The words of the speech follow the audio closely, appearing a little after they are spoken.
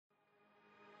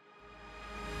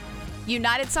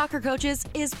United Soccer Coaches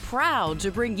is proud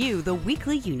to bring you the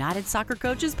weekly United Soccer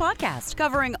Coaches podcast,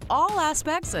 covering all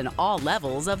aspects and all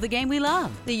levels of the game we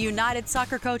love. The United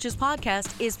Soccer Coaches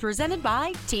podcast is presented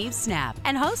by Team Snap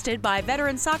and hosted by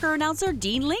veteran soccer announcer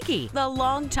Dean Linke, the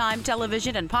longtime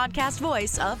television and podcast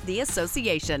voice of the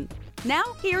association. Now,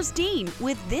 here's Dean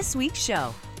with this week's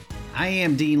show. I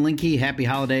am Dean Linke. Happy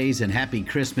holidays and happy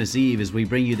Christmas Eve as we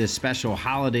bring you this special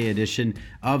holiday edition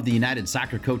of the United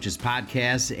Soccer Coaches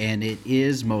podcast, and it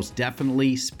is most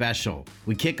definitely special.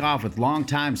 We kick off with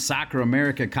longtime Soccer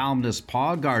America columnist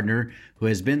Paul Gardner, who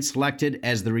has been selected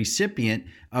as the recipient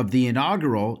of the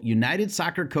inaugural United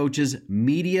Soccer Coaches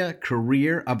Media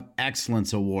Career of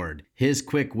Excellence Award. His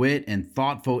quick wit and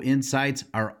thoughtful insights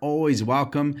are always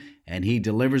welcome, and he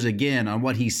delivers again on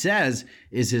what he says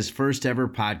is his first ever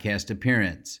podcast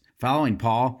appearance. Following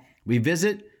Paul, we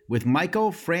visit with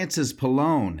Michael Francis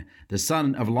Pallone, the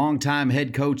son of longtime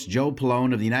head coach Joe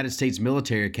Pallone of the United States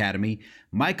Military Academy.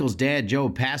 Michael's dad, Joe,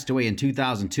 passed away in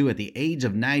 2002 at the age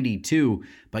of 92,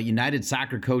 but United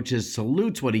Soccer Coaches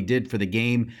salutes what he did for the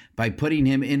game by putting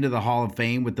him into the Hall of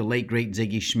Fame with the late, great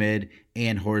Ziggy Schmid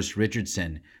and Horst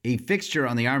Richardson. A fixture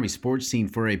on the Army sports scene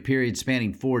for a period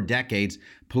spanning 4 decades,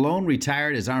 Pallone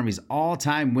retired as Army's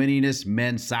all-time winningest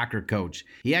men's soccer coach.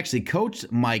 He actually coached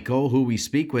Michael, who we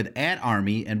speak with at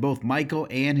Army, and both Michael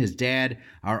and his dad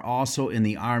are also in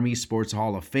the Army Sports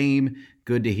Hall of Fame.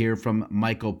 Good to hear from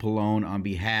Michael Pallone on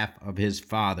behalf of his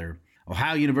father.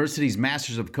 Ohio University's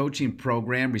Masters of Coaching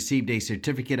program received a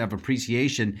certificate of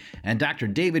appreciation, and Dr.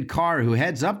 David Carr, who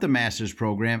heads up the Masters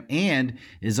program and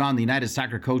is on the United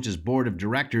Soccer Coaches Board of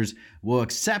Directors, will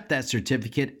accept that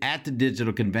certificate at the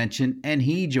digital convention, and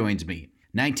he joins me.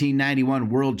 1991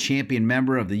 world champion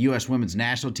member of the U.S. women's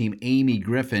national team, Amy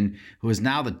Griffin, who is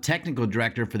now the technical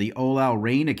director for the OL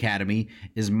Reign Academy,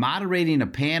 is moderating a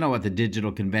panel at the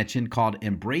digital convention called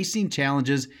Embracing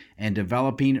Challenges and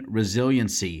Developing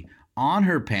Resiliency. On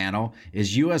her panel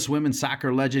is U.S. women's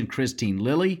soccer legend Christine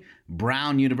Lilly,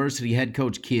 Brown University head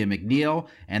coach Kia McNeil,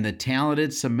 and the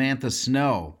talented Samantha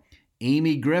Snow.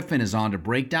 Amy Griffin is on to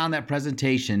break down that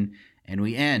presentation, and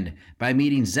we end by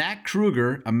meeting Zach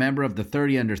Kruger, a member of the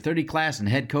 30 under 30 class and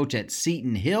head coach at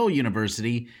Seton Hill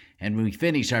University. And we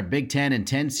finish our Big Ten and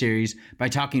 10 series by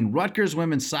talking Rutgers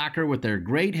women's soccer with their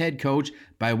great head coach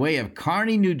by way of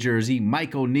Kearney, New Jersey,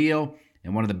 Mike O'Neill,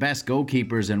 and one of the best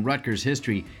goalkeepers in Rutgers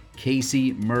history,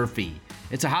 Casey Murphy.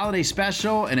 It's a holiday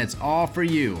special, and it's all for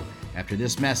you after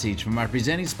this message from our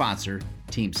presenting sponsor,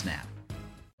 Team Snap.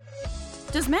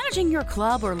 Does managing your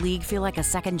club or league feel like a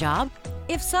second job?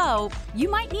 If so, you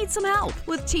might need some help.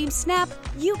 With Team Snap,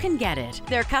 you can get it.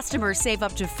 Their customers save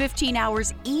up to 15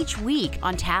 hours each week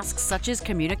on tasks such as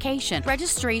communication,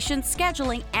 registration,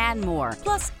 scheduling, and more.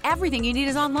 Plus, everything you need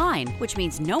is online, which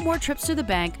means no more trips to the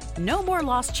bank, no more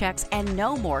lost checks, and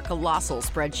no more colossal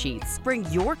spreadsheets. Bring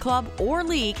your club or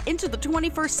league into the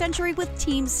 21st century with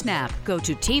Team Snap. Go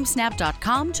to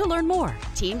teamsnap.com to learn more.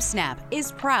 Team Snap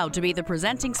is proud to be the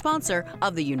presenting sponsor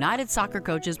of the United Soccer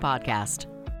Coaches podcast.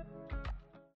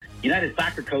 United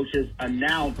Soccer Coaches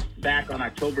announced back on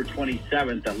October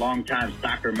 27th that longtime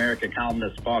Soccer America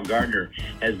columnist Paul Gardner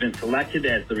has been selected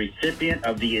as the recipient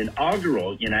of the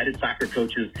inaugural United Soccer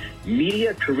Coaches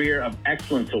Media Career of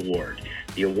Excellence Award.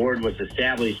 The award was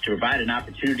established to provide an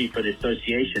opportunity for the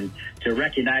association to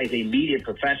recognize a media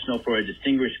professional for a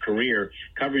distinguished career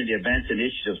covering the events and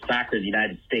issues of soccer in the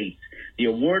United States. The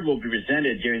award will be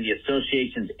presented during the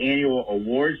association's annual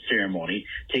awards ceremony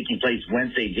taking place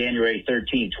Wednesday, January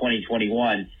 13,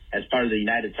 2021, as part of the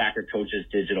United Soccer Coaches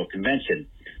Digital Convention.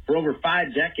 For over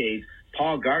 5 decades,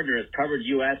 Paul Gardner has covered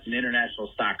U.S. and international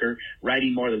soccer,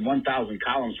 writing more than 1,000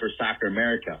 columns for Soccer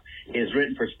America. He has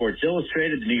written for Sports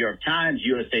Illustrated, the New York Times,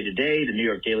 USA Today, the New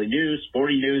York Daily News,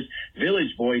 Sporting News,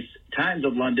 Village Voice, Times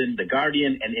of London, The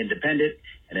Guardian, and Independent,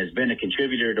 and has been a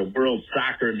contributor to World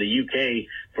Soccer in the UK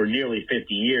for nearly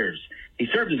 50 years. He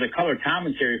served as a color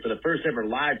commentary for the first ever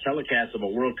live telecast of a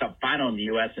World Cup final in the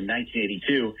U.S. in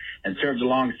 1982 and served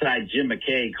alongside Jim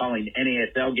McKay calling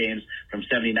NASL games from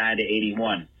 79 to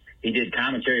 81. He did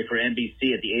commentary for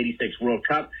NBC at the 86 World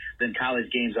Cup, then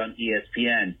college games on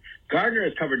ESPN. Gardner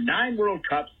has covered 9 World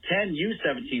Cups, 10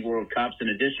 U-17 World Cups, in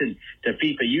addition to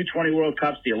FIFA U-20 World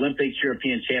Cups, the Olympics,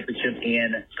 European Championship,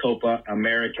 and Copa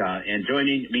America. And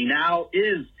joining me now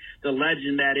is the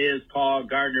legend that is Paul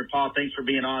Gardner. Paul, thanks for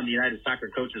being on the United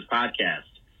Soccer Coaches podcast.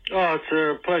 Oh, it's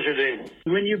a pleasure, Dean.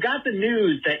 When you got the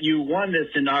news that you won this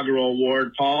inaugural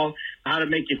award, Paul, how did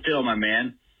it make you feel, my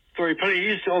man? Very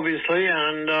pleased, obviously,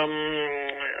 and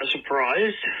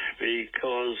surprised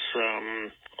because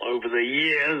over the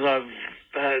years I've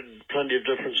had plenty of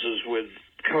differences with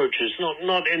coaches,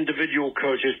 not individual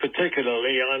coaches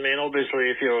particularly. I mean, obviously,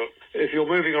 if you're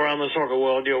moving around the soccer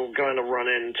world, you're going to run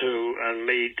into and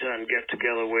meet and get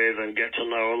together with and get to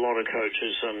know a lot of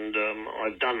coaches, and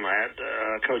I've done that.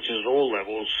 Coaches at all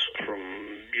levels, from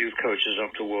youth coaches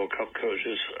up to World Cup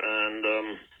coaches, and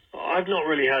I've not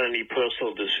really had any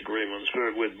personal disagreements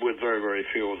with very, very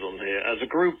few of them here. As a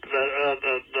group,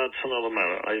 that's another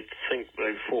matter. I think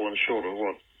they've fallen short of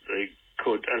what they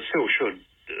could and still should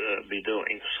be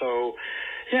doing. So,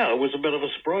 yeah, it was a bit of a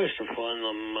surprise to find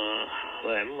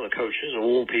the coaches of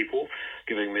all people,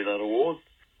 giving me that award.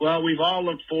 Well, we've all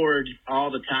looked forward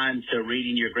all the time to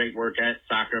reading your great work at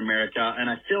Soccer America, and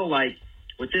I feel like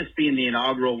with this being the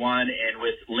inaugural one, and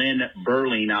with Lynn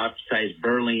Berling, I'll emphasize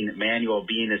Berling Manuel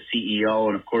being the CEO,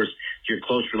 and of course your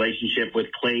close relationship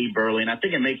with Clay Berling, I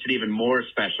think it makes it even more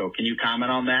special. Can you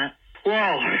comment on that?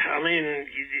 Well, I mean,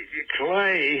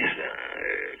 Clay,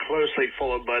 closely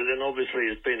followed by Lynn, obviously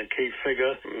has been a key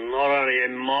figure, not only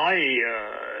in my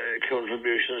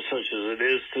contribution, such as it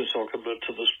is to soccer, but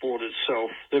to the sport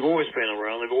itself. They've always been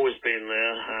around, they've always been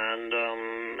there, and,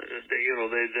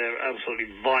 they're absolutely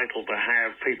vital to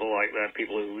have people like that,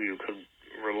 people who you could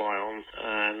rely on,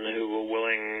 and who were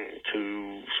willing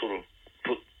to sort of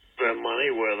put their money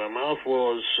where their mouth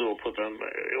was, or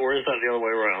is that the other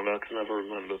way around? I can never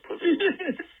remember.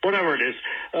 Whatever it is,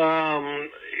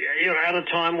 at a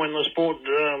time when the sport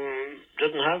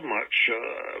didn't have much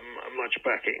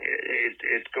backing,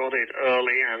 it got it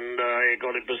early and it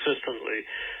got it persistently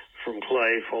from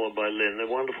Clay, followed by Lynn. They're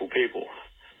wonderful people.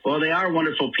 Well, they are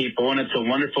wonderful people, and it's a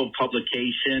wonderful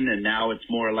publication, and now it's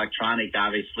more electronic,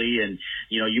 obviously, and,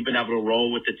 you've been able to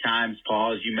roll with the times,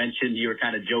 Paul. As you mentioned, you were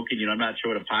kind of joking, I'm not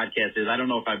sure what a podcast is. I don't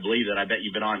know if I believe that. I bet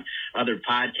you've been on other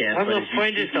podcasts. I have the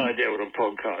faintest idea what a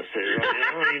podcast is.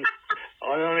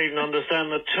 I don't even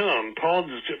understand the term.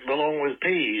 Pods belong with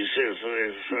peas,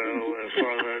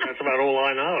 that's about all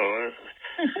I know.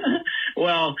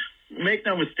 Well, make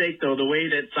no mistake, though, the way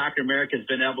that Soccer America has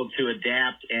been able to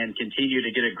adapt and continue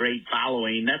to get a great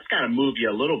following, that's got to move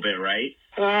you a little bit, right?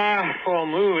 Well,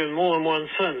 move in more than one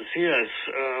sense, yes.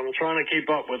 I'm trying to keep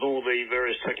up with all the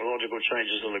various technological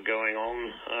changes that are going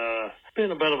on.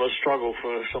 Been a bit of a struggle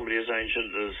for somebody as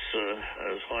ancient as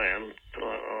I am.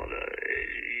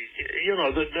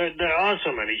 There are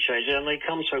so many changes, and they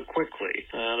come so quickly.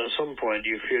 And at some point,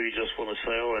 you feel you just want to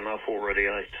say, "Oh, enough already."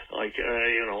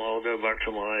 I'll go back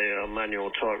to my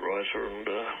manual typewriter, and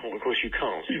well, of course you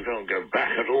can't. You can't go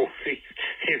back at all.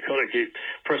 You've got to keep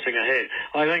pressing ahead.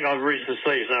 I think I've reached the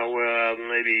stage now where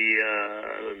maybe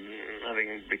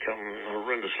having become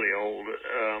horrendously old,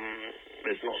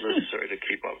 it's not necessary to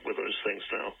keep up with those things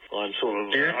now. I'm sort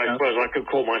of, I suppose I could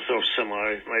call myself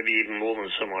maybe even more than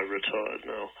semi-retired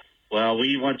now. Well,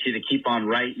 we want you to keep on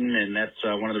writing, and that's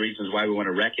one of the reasons why we want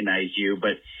to recognize you.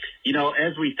 But,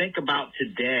 as we think about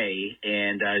today,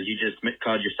 and as you just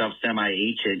called yourself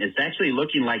semi-ancient, it's actually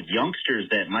looking like youngsters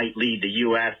that might lead the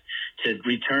U.S. to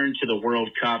return to the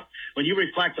World Cup. When you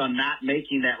reflect on not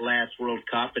making that last World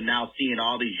Cup and now seeing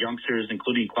all these youngsters,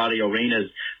 including Claudio Reyna's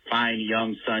fine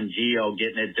young son Gio,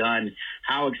 getting it done,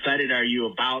 how excited are you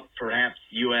about perhaps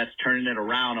U.S. turning it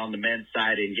around on the men's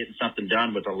side and getting something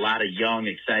done with a lot of young,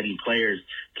 exciting players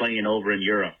playing over in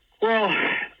Europe? Well,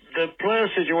 the player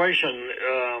situation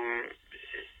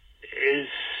is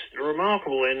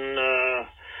remarkable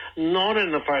not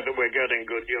in the fact that we're getting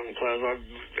good young players.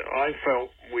 I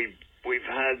felt we've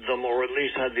had them, or at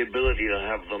least had the ability to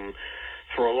have them,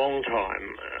 for a long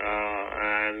time,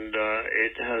 and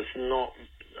it has not,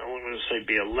 I don't want to say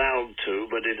be allowed to,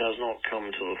 but it has not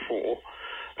come to the fore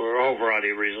for a whole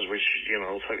variety of reasons, which,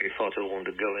 will take me far too long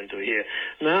to go into here.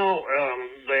 Now,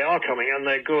 they are coming, and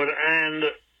they're good, and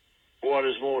what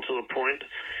is more to the point,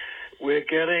 we're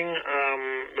getting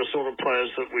the sort of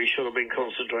players that we should have been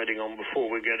concentrating on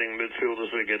before. We're getting midfielders,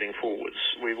 we're getting forwards.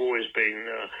 We've always been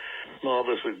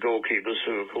marvellous with goalkeepers,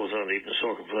 who, of course, aren't even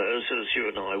soccer players, as you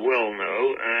and I well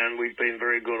know, and we've been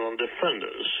very good on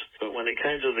defenders. But when it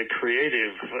came to the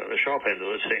creative, the sharp end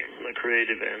of the team, the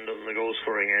creative end and the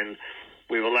goal-scoring end,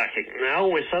 we were lacking. Now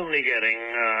we're suddenly getting,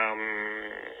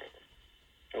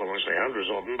 I won't say hundreds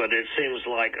of them, but it seems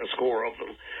like a score of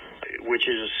them, which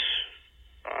is,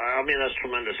 that's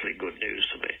tremendously good news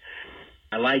to me.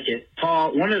 I like it.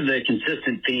 Paul, one of the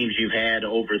consistent themes you've had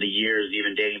over the years,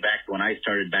 even dating back to when I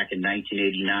started back in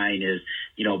 1989, is,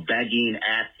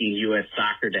 asking U.S.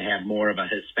 Soccer to have more of a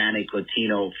Hispanic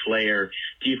Latino flair.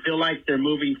 Do you feel like they're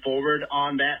moving forward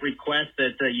on that request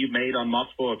that you made on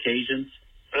multiple occasions?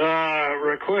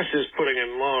 Request is putting it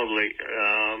mildly.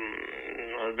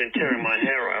 I've been tearing my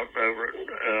hair out over it.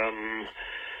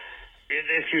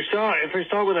 If we start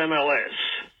with MLS,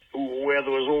 where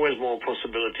there was always more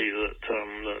possibility that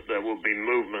there would be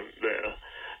movement there,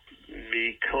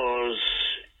 because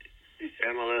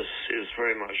MLS is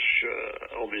very much,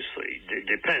 obviously,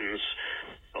 depends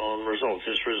on results.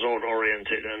 It's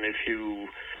result-oriented, and if you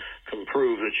can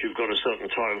prove that you've got a certain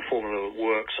type of formula that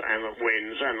works and that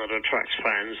wins and that attracts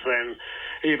fans, then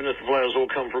even if the players all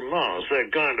come from Mars, they're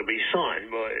going to be signed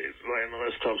by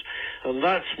MLS clubs. And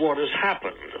that's what has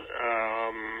happened.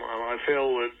 And I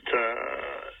feel that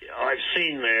I've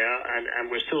seen there, and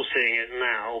we're still seeing it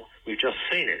now, we've just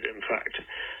seen it, in fact,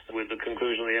 with the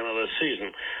conclusion of the MLS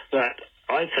season, that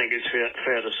I think it's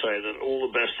fair to say that all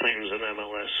the best teams in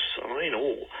MLS, I mean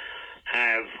all,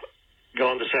 have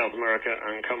gone to South America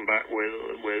and come back with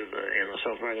in the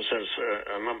South American sense,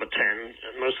 a number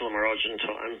 10. Most of them are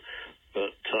Argentine,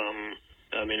 but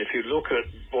I mean, if you look at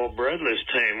Bob Bradley's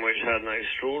team, which had an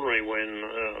extraordinary win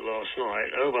last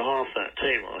night, over half that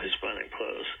team are Hispanic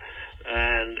players,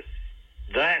 and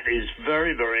that is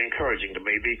very, very encouraging to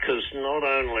me, because not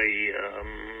only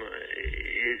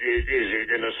is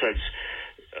it, in a sense,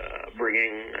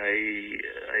 bringing a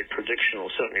prediction or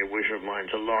certainly a wish of mine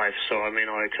to life. So, I mean,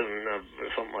 I can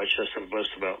thump my chest and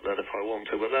boast about that if I want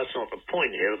to, but that's not the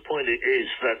point here. The point is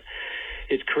that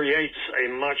it creates a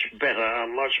much better, a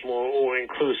much more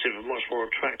all-inclusive, a much more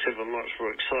attractive, a much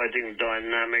more exciting,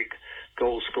 dynamic,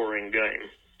 goal-scoring game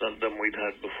than we've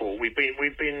had before. We've been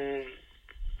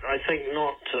I think,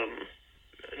 not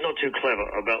too clever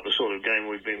about the sort of game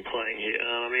we've been playing here.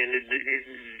 I mean,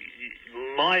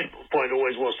 my point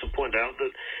always was to point out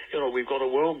that, we've got a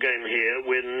world game here.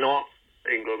 We're not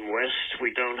England West.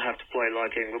 We don't have to play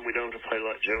like England. We don't have to play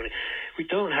like Germany. We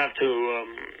don't have to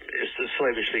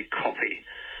slavishly copy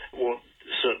what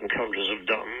certain countries have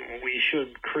done. We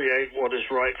should create what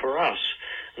is right for us.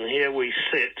 And here we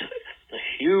sit, a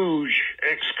huge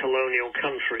ex-colonial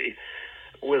country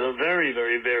with a very,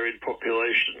 very varied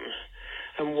population.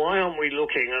 And why aren't we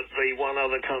looking at the one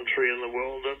other country in the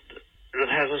world that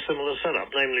has a similar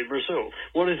setup, namely Brazil?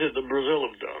 What is it that Brazil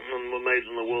have done and were made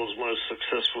them the world's most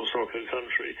successful soccer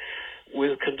country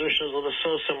with conditions that are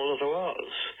so similar to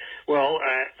ours? Well,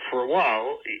 for a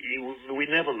while, we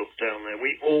never looked down there.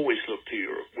 We always looked to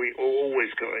Europe. We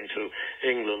always go into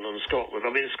England and Scotland.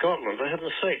 I mean, Scotland, for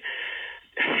heaven's sake,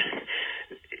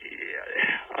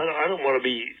 I don't want to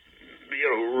be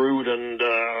rude and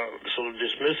sort of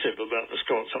dismissive about the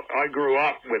Scots. I grew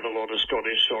up with a lot of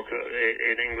Scottish soccer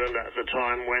in England at the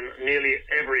time when nearly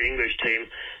every English team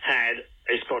had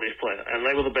a Scottish player, and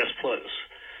they were the best players.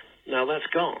 Now that's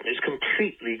gone. It's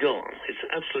completely gone. It's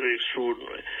absolutely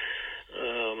extraordinary.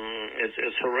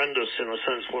 It's horrendous in a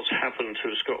sense what's happened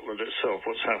to Scotland itself,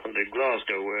 what's happened in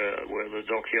Glasgow, where the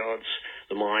dockyards,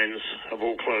 the mines have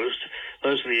all closed.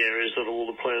 Those are the areas that all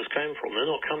the players came from. They're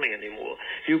not coming anymore.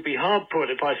 You'd be hard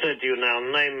put if I said to you now,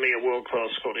 name me a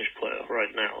world-class Scottish player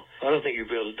right now. I don't think you'd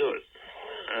be able to do it.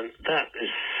 And that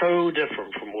is so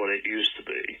different from what it used to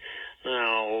be.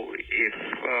 Now, if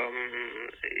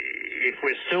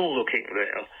we're still looking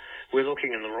there, we're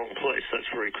looking in the wrong place. That's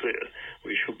very clear.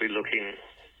 We should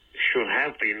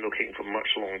have been looking for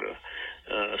much longer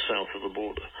south of the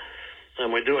border.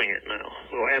 And we're doing it now.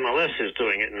 Or MLS is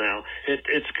doing it now.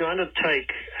 It's going to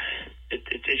take...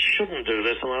 It shouldn't do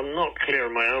this, and I'm not clear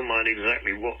in my own mind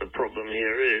exactly what the problem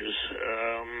here is.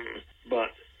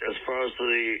 But as far as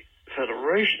the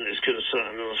Federation is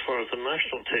concerned, and as far as the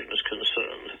national team is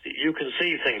concerned, you can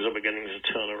see things are beginning to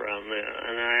turn around there.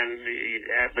 And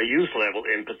at the youth level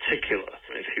in particular,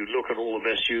 if you look at all the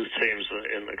best youth teams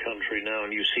in the country now,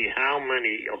 and you see how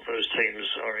many of those teams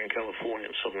are in California,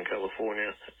 Southern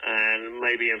California, and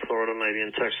maybe in Florida, maybe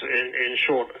in Texas, in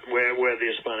short, where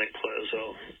the Hispanic players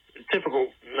are. It's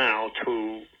difficult now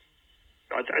to...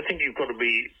 I think you've got to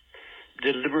be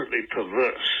deliberately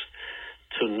perverse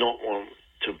to not want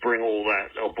to bring all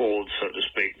that aboard, so to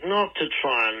speak. Not to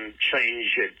try and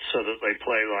change it so that they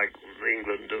play like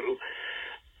England do.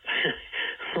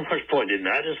 Not much point in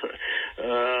that, is there?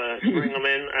 Bring them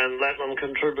in and let them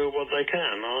contribute what they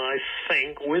can. I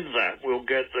think with that we'll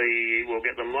get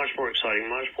the much more exciting,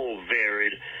 much more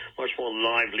varied, much more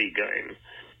lively game.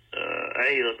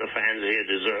 A, that the fans here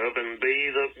deserve, and B,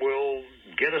 that will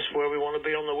get us where we want to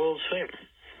be on the world scene.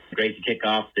 Great to kick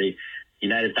off the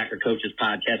United Soccer Coaches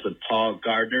podcast with Paul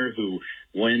Gardner, who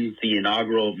wins the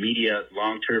inaugural Media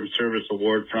Long-Term Service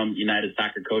Award from United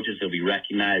Soccer Coaches. He'll be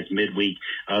recognized midweek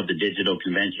of the digital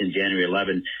convention, January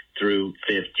 11 through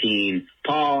 15.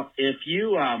 Paul, if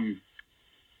you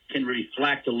can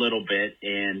reflect a little bit.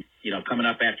 And, coming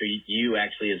up after you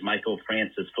actually is Michael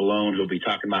Francis Falone, who'll be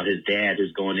talking about his dad,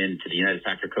 who's going into the United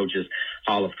Soccer Coaches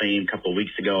Hall of Fame. A couple of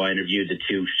weeks ago, I interviewed the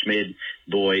two Schmid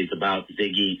boys about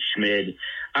Ziggy Schmid.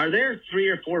 Are there 3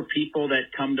 or 4 people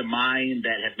that come to mind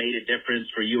that have made a difference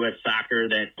for U.S. soccer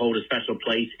that hold a special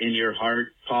place in your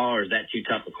heart, Paul, or is that too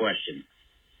tough a question?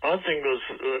 I think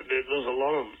there's a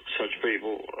lot of such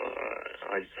people,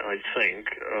 I think,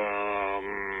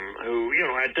 who,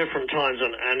 at different times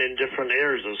and in different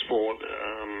areas of sport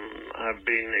have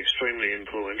been extremely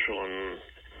influential and,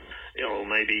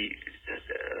 maybe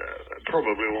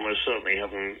probably almost certainly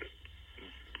haven't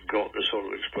got the sort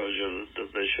of exposure that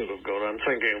they should have got. I'm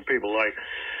thinking of people like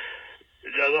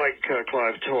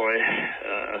Clive Toye,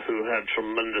 who had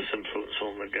tremendous influence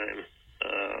on the game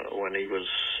when he was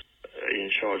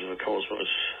in charge of the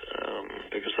Cosmos,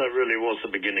 because that really was the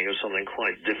beginning of something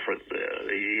quite different there.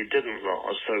 It didn't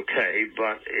last okay,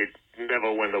 but it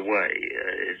never went away.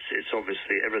 It's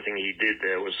obviously everything he did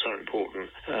there was so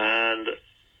important, and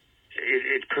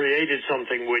it created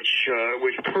something which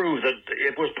proved that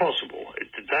it was possible.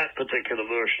 That particular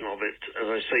version of it, as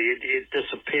I say, it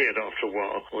disappeared after a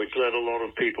while, which led a lot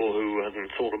of people who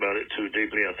hadn't thought about it too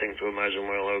deeply, I think, to imagine,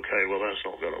 that's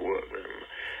not going to work then.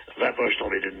 That version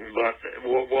of it didn't, but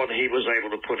what he was able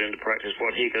to put into practice,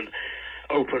 what he could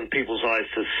open people's eyes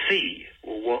to see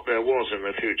what there was in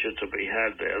the future to be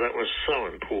had there, that was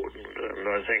so important, and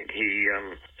I think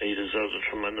he deserves a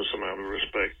tremendous amount of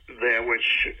respect there,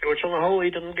 which on the whole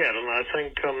he didn't get, and I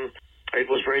think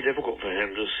it was very difficult for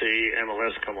him to see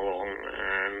MLS come along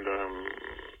and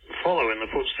follow in the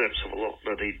footsteps of a lot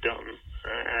that he'd done,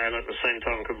 and at the same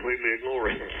time completely ignore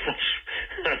him.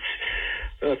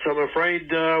 That's I'm afraid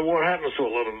what happens to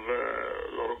a lot of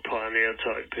pioneer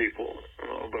type people.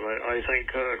 But I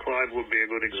think Clive would be a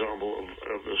good example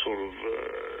of the sort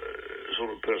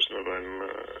of person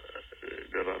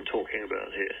that I'm talking about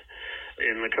here.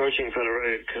 In the coaching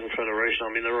confederation,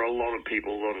 I mean, there are a lot of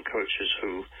people, a lot of coaches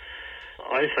who,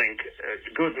 I think,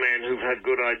 good men who've had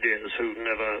good ideas who've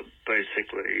never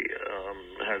basically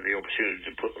had the opportunity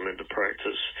to put them into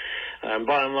practice. And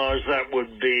by and large, I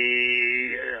would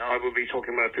be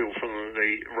talking about people from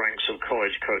the ranks of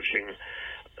college coaching,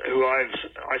 who I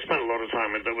spent a lot of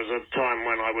time with. There was a time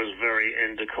when I was very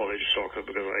into college soccer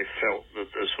because I felt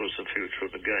that this was the future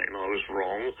of the game. I was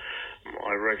wrong.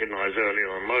 I recognized earlier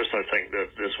than most, I think,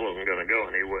 that this wasn't going to go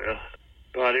anywhere.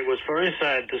 But it was very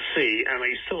sad to see, and I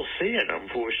still see it,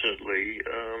 unfortunately,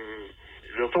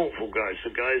 the thoughtful guys, the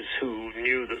guys who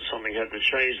knew that something had to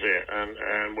change there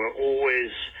and were always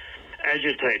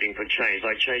agitating for change,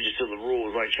 like changes to the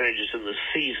rules, like changes in the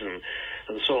season,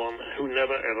 and so on, who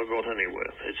never ever got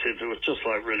anywhere. It was just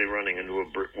like really running into a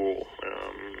brick wall,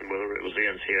 whether it was the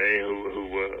NCAA who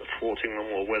were thwarting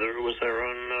them, or whether it was their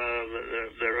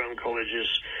own colleges,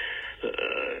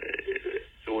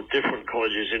 or different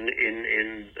colleges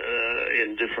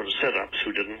in different setups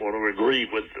who didn't want to agree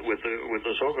with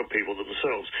the soccer people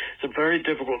themselves. It's a very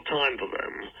difficult time for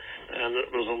them, and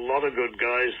there's a lot of good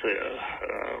guys there.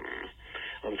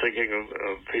 I'm thinking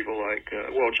of people like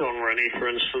John Rennie, for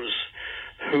instance,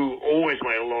 who always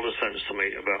made a lot of sense to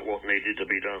me about what needed to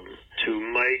be done to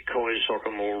make college soccer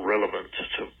more relevant,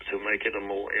 to make it a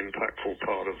more impactful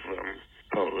part of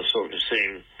the soccer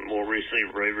scene. More recently,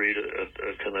 Ray Reid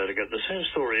at Connecticut, the same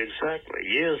story exactly.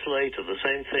 Years later, the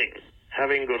same thing.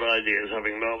 Having good ideas,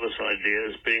 having marvelous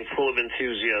ideas, being full of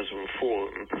enthusiasm for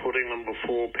them, putting them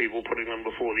before people, putting them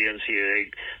before the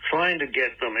NCAA, trying to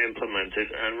get them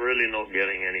implemented and really not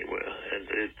getting anywhere.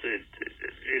 And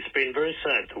it's been very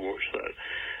sad to watch that.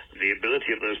 The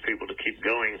ability of those people to keep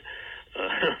going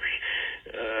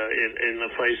in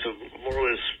the face of more or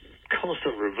less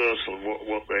constant reversal of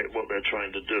what they're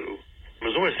trying to do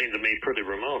was always seemed to me pretty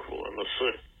remarkable, I must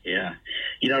say. Yeah.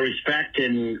 Respect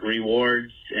and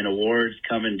rewards and awards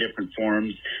come in different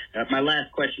forms. My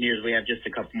last question here is we have just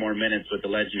a couple more minutes with the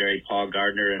legendary Paul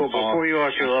Gardner. And before you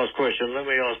ask your last question, let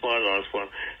me ask my last one.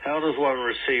 How does one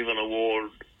receive an award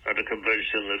at a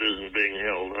convention that isn't being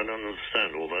held? I don't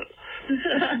understand all that.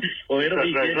 Well, it'll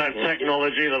be that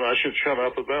technology that I should shut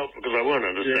up about, because I won't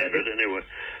understand it anyway.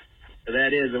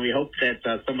 That is, and we hope that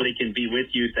somebody can be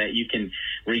with you, that you can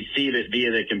receive it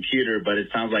via the computer, but it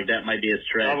sounds like that might be a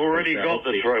stretch. I've already got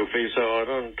the trophy, so I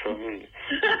don't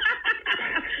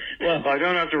well, I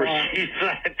don't have to receive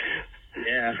that.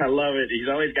 Yeah, I love it. He's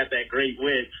always got that great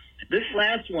wit. This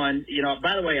last one,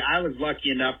 by the way, I was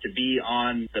lucky enough to be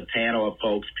on the panel of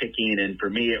folks picking, and for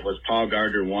me it was Paul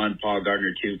Gardner 1, Paul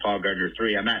Gardner 2, Paul Gardner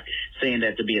 3. I'm not saying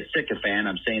that to be a sycophant.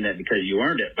 I'm saying that because you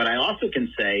earned it. But I also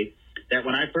can say that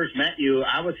when I first met you,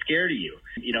 I was scared of you,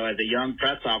 as a young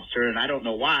press officer, and I don't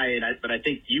know why, but I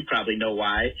think you probably know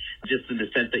why, just in the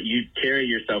sense that you carry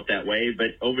yourself that way.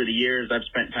 But over the years, I've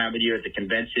spent time with you at the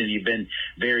convention. You've been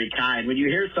very kind. When you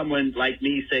hear someone like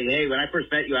me say, hey, when I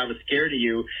first met you, I was scared of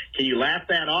you, can you laugh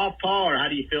that off, Paul, or how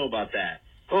do you feel about that?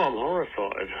 Oh, I'm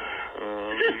horrified.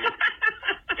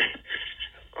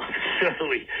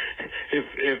 Certainly,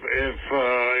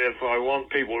 if I want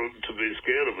people to be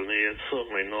scared of me, it's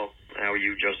certainly not how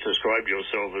you just described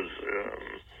yourself as,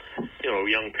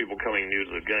 young people coming new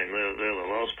to the game. They're the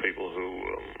last people who,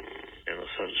 in a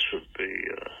sense, should be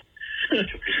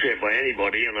scared by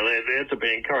anybody. They're there to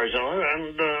be encouraged.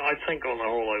 And I think on the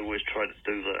whole, I always try to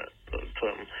do that. But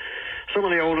some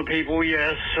of the older people,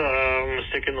 yes,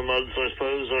 stick in the muds, I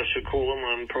suppose I should call them.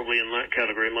 I'm probably in that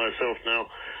category myself now.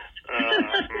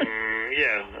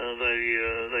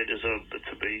 They deserve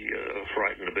to be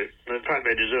frightened a bit. In fact,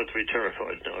 they deserve to be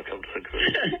terrified now, I come to think of it.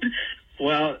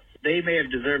 Well, they may have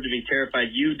deserved to be terrified.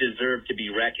 You deserve to be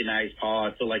recognized, Paul.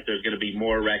 I feel like there's going to be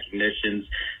more recognitions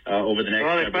over the next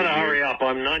couple of years. Well, they better hurry up.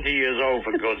 I'm 90 years old,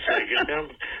 for God's sake.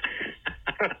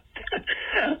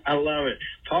 I love it.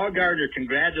 Paul Gardner,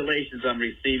 congratulations on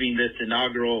receiving this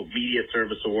inaugural Media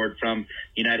Service Award from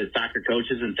United Soccer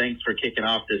Coaches, and thanks for kicking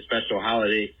off this special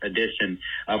holiday edition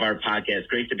of our podcast.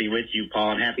 Great to be with you,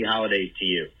 Paul, and happy holidays to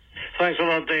you. Thanks a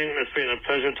lot, Dean. It's been a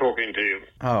pleasure talking to you.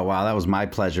 Oh, wow, that was my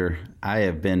pleasure. I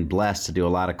have been blessed to do a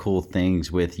lot of cool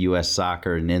things with U.S.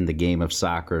 Soccer and in the game of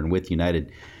soccer and with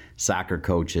United Soccer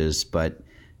Coaches, but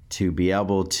to be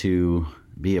able to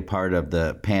be a part of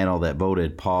the panel that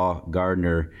voted Paul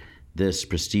Gardner this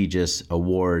prestigious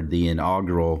award, the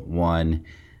inaugural one,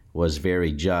 was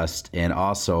very just. And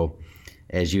also,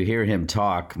 as you hear him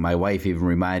talk, my wife even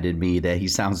reminded me that he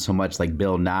sounds so much like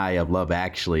Bill Nye of Love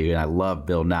Actually, and I love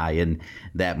Bill Nye in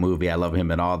that movie. I love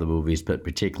him in all the movies, but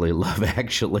particularly Love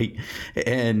Actually.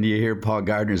 And you hear Paul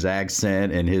Gardner's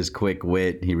accent and his quick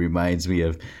wit. He reminds me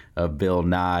of Bill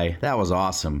Nye. That was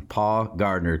awesome. Paul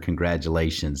Gardner,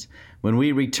 congratulations. When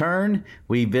we return,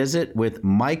 we visit with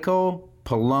Michael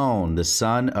Pallone, the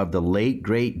son of the late,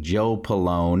 great Joe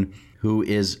Pallone, who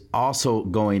is also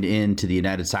going into the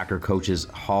United Soccer Coaches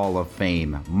Hall of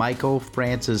Fame. Michael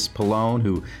Francis Pallone,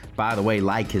 who, by the way,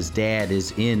 like his dad,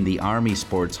 is in the Army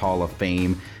Sports Hall of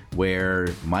Fame, where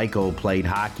Michael played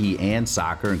hockey and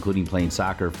soccer, including playing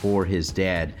soccer for his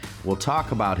dad. We'll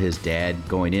talk about his dad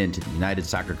going into the United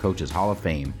Soccer Coaches Hall of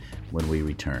Fame when we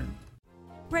return.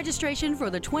 Registration for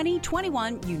the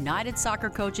 2021 United Soccer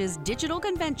Coaches Digital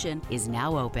Convention is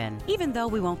now open. Even though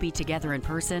we won't be together in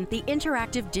person, the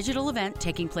interactive digital event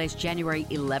taking place January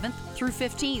 11th through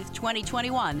 15th,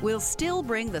 2021 will still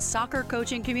bring the soccer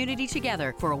coaching community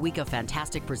together for a week of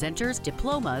fantastic presenters,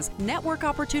 diplomas, network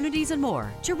opportunities, and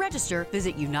more. To register,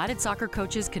 visit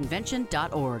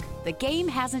UnitedSoccerCoachesConvention.org. The game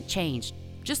hasn't changed,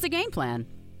 just the game plan.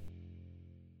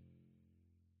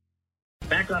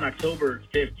 Back on October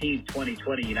 15,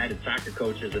 2020, United Soccer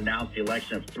Coaches announced the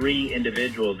election of 3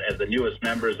 individuals as the newest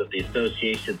members of the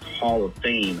association's Hall of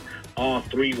Fame. All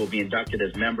 3 will be inducted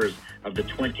as members of the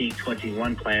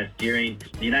 2021 class during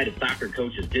the United Soccer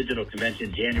Coaches Digital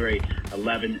Convention, January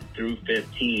 11 through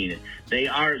 15. They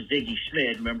are Ziggy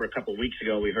Schmid. Remember, a couple weeks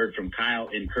ago, we heard from Kyle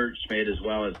and Kurt Schmid, as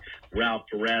well as Ralph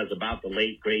Perez, about the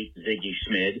late, great Ziggy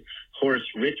Schmid. Horace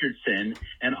Richardson,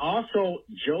 and also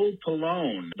Joe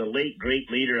Pallone, the late,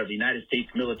 great leader of the United States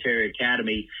Military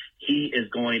Academy. He is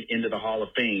going into the Hall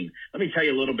of Fame. Let me tell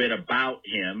you a little bit about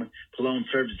him. Pallone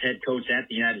served as head coach at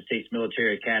the United States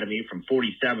Military Academy from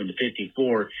 47 to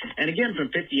 54, and again from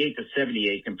 58 to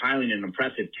 78, compiling an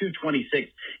impressive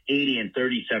 226, 80, and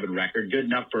 37 record, good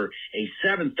enough for a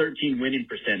 713 winning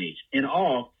percentage. In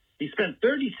all, he spent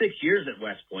 36 years at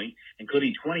West Point,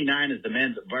 including 29 as the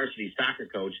men's varsity soccer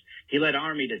coach. He led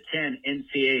Army to 10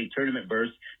 NCAA tournament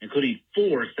berths, including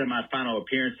 4 semifinal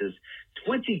appearances.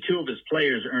 22 of his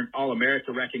players earned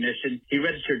All-America recognition. He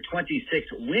registered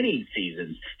 26 winning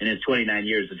seasons in his 29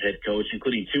 years as head coach,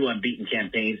 including 2 unbeaten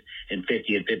campaigns in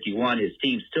 50 and 51. His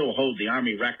team still holds the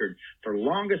Army record for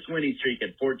longest winning streak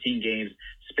at 14 games,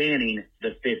 spanning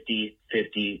the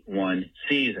 50-51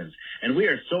 seasons. And we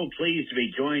are so pleased to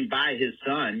be joined by his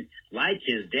son, like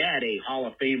his dad, a Hall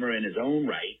of Famer in his own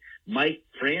right. Mike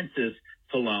Francis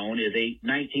Pallone is a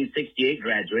 1968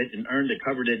 graduate and earned the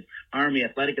coveted Army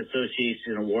Athletic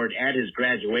Association award at his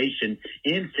graduation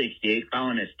in 68,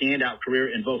 following a standout career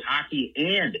in both hockey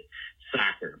and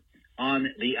soccer. On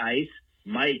the ice,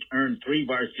 Mike earned 3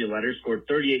 varsity letters, scored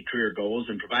 38 career goals,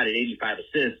 and provided 85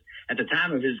 assists. At the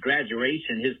time of his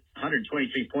graduation, his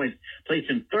 123 points placed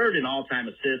him 3rd in all-time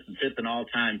assists and 5th in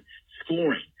all-time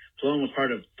scoring. Pallone was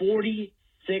part of 40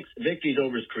 6 victories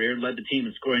over his career, led the team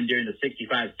in scoring during the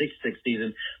 65-66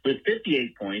 season with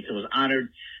 58 points, and was honored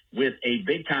with a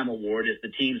big-time award as the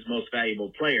team's most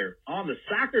valuable player. On the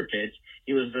soccer pitch,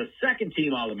 he was the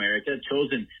second-team All-America,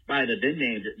 chosen by the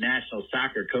then-named National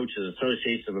Soccer Coaches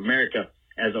Association of America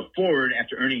as a forward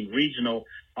after earning regional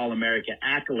All-America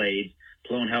accolades.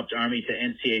 Pallone helped Army to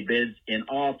NCAA bids in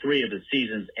all 3 of his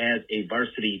seasons as a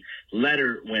varsity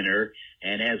letter winner.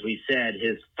 And as we said,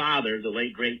 his father, the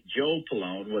late, great Joe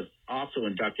Pallone, was also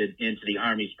inducted into the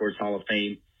Army Sports Hall of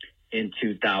Fame in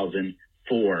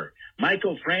 2004.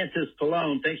 Michael Francis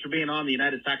Pallone, thanks for being on the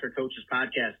United Soccer Coaches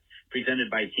podcast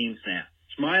presented by Team Snap.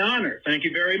 It's my honor. Thank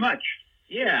you very much.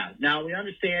 Yeah. Now, we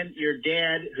understand your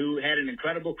dad, who had an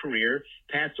incredible career,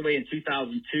 passed away in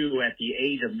 2002 at the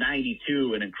age of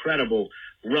 92, an incredible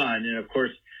run. And, of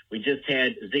course, we just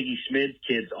had Ziggy Schmid's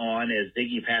kids on as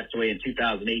Ziggy passed away in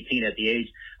 2018 at the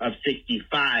age of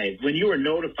 65. When you were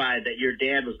notified that your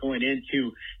dad was going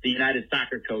into the United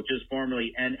Soccer Coaches,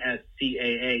 formerly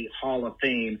NSCAA Hall of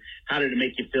Fame, how did it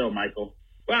make you feel, Michael?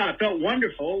 Well, it felt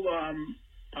wonderful.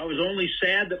 I was only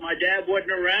sad that my dad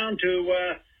wasn't around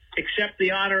to accept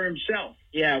the honor himself.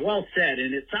 Yeah, well said.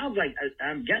 And it sounds like,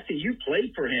 I'm guessing you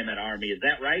played for him at Army. Is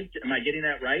that right? Am I getting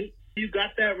that right? You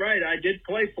got that right. I did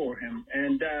play for him.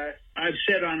 And I've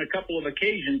said on a couple of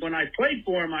occasions, when I played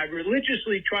for him, I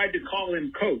religiously tried to call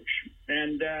him coach.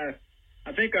 And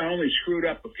I think I only screwed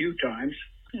up a few times.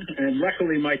 And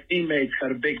luckily, my teammates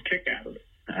had a big kick out of it.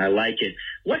 I like it.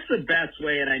 What's the best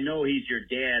way, and I know he's your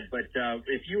dad, but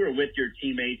if you were with your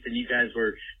teammates and you guys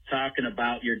were talking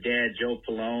about your dad, Joe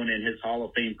Pallone, and his Hall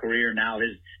of Fame career, now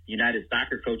his United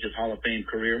Soccer Coaches Hall of Fame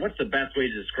career, what's the best way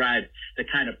to describe the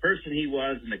kind of person he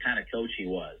was and the kind of coach he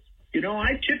was? You know,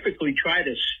 I typically try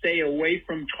to stay away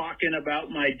from talking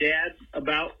about my dad,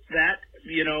 about that,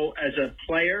 you know, as a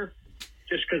player,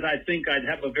 just because I think I'd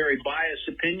have a very biased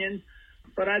opinion.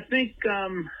 But I think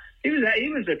he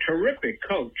was a terrific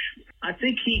coach. I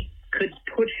think he could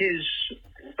put his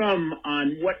thumb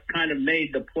on what kind of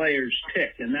made the players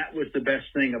tick, and that was the best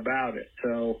thing about it.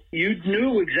 So you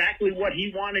knew exactly what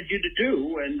he wanted you to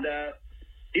do, and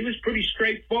he was pretty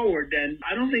straightforward, and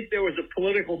I don't think there was a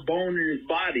political bone in his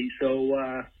body.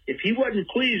 So if he wasn't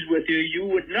pleased with you, you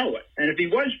would know it. And if he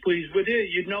was pleased with you,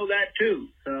 you'd know that too.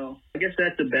 So I guess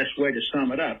that's the best way to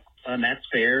sum it up. That's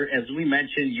fair. As we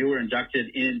mentioned, you were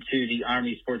inducted into the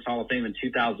Army Sports Hall of Fame in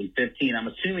 2015. I'm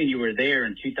assuming you were there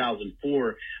in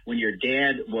 2004 when your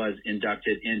dad was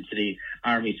inducted into the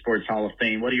Army Sports Hall of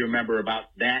Fame. What do you remember about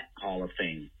that Hall of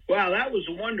Fame? Wow, that was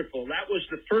wonderful. That was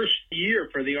the first year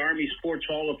for the Army Sports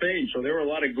Hall of Fame, so there were a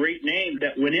lot of great names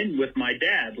that went in with my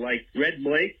dad, like Red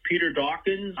Blake, Peter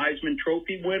Dawkins, Heisman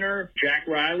Trophy winner, Jack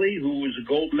Riley, who was a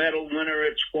gold medal winner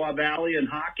at Squaw Valley in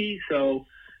hockey. So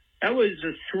that was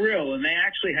a thrill, and they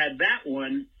actually had that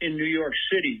one in New York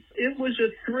City. It was a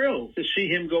thrill to see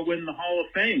him go in the Hall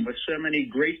of Fame with so many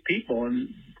great people,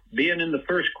 and being in the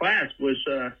first class was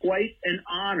quite an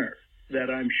honor that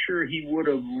I'm sure he would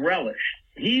have relished.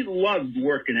 He loved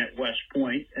working at West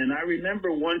Point, and I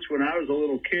remember once when I was a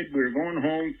little kid, we were going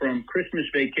home from Christmas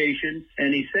vacation,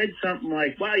 and he said something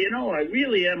like, well, you know, I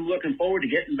really am looking forward to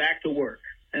getting back to work.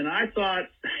 And I thought,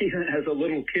 even as a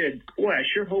little kid, boy, I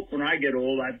sure hope when I get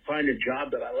old I'd find a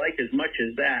job that I like as much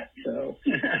as that. So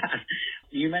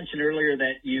you mentioned earlier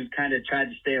that you kind of tried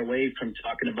to stay away from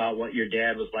talking about what your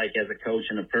dad was like as a coach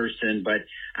and a person, but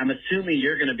I'm assuming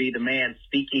you're going to be the man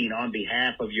speaking on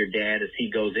behalf of your dad as he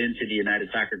goes into the United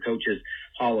Soccer Coaches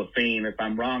Hall of Fame. If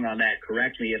I'm wrong on that,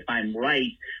 correct me. If I'm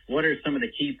right, what are some of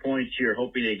the key points you're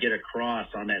hoping to get across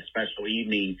on that special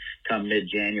evening come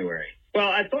mid-January? Well,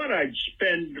 I thought I'd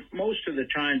spend most of the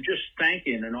time just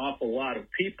thanking an awful lot of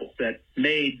people that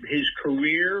made his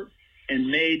career and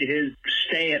made his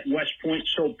stay at West Point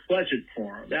so pleasant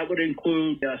for him. That would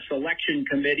include a selection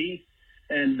committee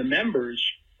and the members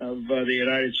of the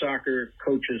United Soccer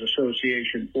Coaches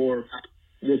Association for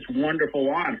this wonderful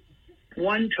honor.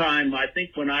 One time, I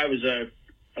think when I was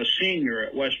a senior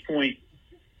at West Point,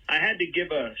 I had to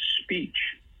give a speech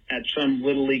at some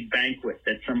Little League banquet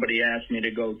that somebody asked me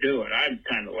to go do it. I'm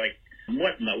kind of like,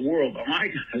 what in the world am I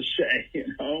going to say, you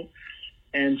know?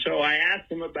 And so I asked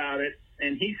him about it,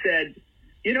 and he said,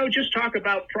 you know, just talk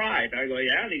about pride. I go,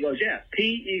 yeah. And he goes, yeah,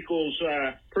 P equals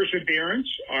perseverance,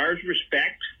 R is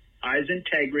respect, I is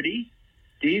integrity,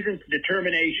 D is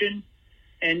determination,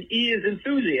 and E is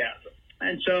enthusiasm.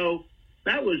 And so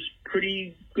that was a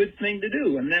pretty good thing to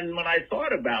do. And then when I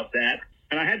thought about that,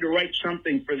 and I had to write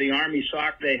something for the Army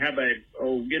Soccer. They have an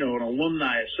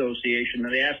alumni association,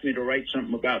 and they asked me to write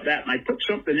something about that. And I put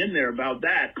something in there about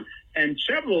that. And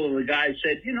several of the guys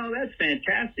said, you know, that's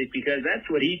fantastic because that's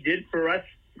what he did for us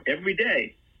every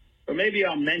day. So maybe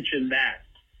I'll mention that.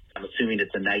 I'm assuming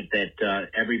it's a night that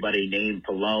everybody named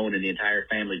Pallone and the entire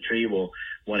family tree will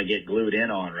want to get glued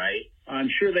in on, right? I'm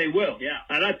sure they will, yeah.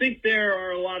 And I think there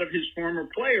are a lot of his former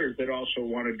players that also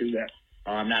want to do that.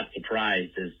 I'm not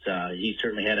surprised, as he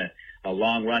certainly had a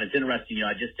long run. It's interesting,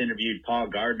 I just interviewed Paul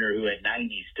Gardner, who at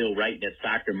 90 is still writing at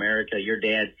Soccer America. Your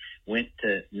dad went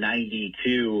to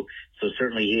 92, so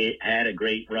certainly he had a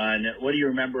great run. What do you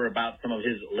remember about some of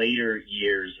his later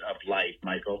years of life,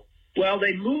 Michael? Well,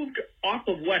 they moved off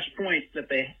of West Point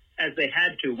as they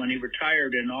had to when he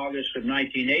retired in August of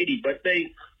 1980, but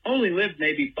they only lived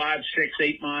maybe 5, 6,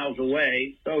 8 miles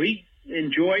away. So he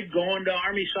enjoyed going to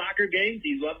Army soccer games.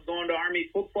 He loved going to Army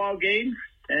football games,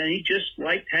 and he just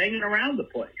liked hanging around the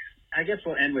place. I guess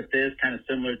we'll end with this, kind of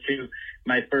similar to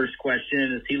my first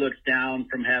question. As he looks down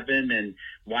from heaven and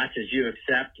watches you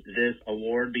accept this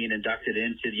award, being inducted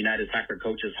into the United Soccer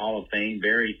Coaches Hall of Fame,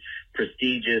 very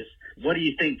prestigious. What do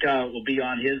you think will be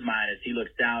on his mind as he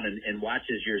looks down and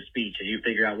watches your speech and you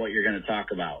figure out what you're going to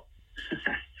talk about?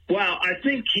 Well, I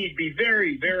think he'd be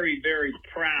very, very, very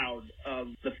proud of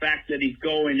the fact that he's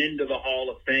going into the Hall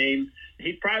of Fame.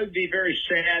 He'd probably be very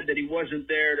sad that he wasn't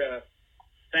there to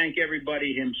thank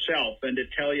everybody himself and to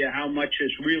tell you how much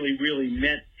this really, really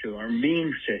meant to or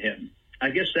means to him. I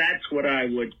guess that's what I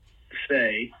would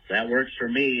say. That works for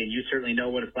me, and you certainly know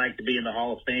what it's like to be in the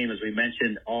Hall of Fame, as we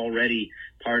mentioned already,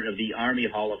 part of the Army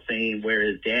Hall of Fame, where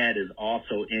his dad is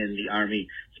also in the Army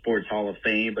Sports Hall of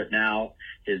Fame, but now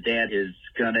his dad is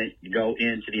going to go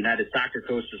into the United Soccer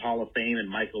Coaches Hall of Fame, and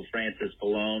Michael Francis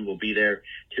Pallone will be there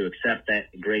to accept that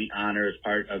great honor as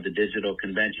part of the digital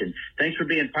convention. Thanks for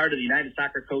being part of the United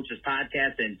Soccer Coaches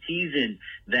podcast and teasing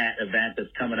that event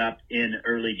that's coming up in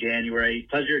early January.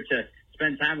 Pleasure to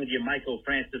spend time with you, Michael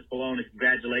Francis Pallone, and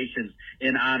congratulations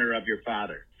in honor of your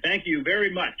father. Thank you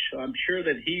very much. I'm sure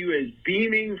that he is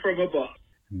beaming from above.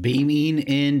 Beaming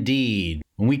indeed.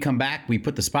 When we come back, we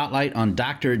put the spotlight on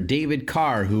Dr. David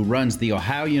Carr, who runs the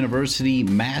Ohio University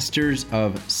Masters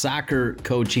of Soccer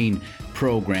Coaching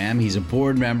program. He's a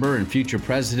board member and future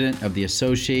president of the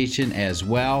association as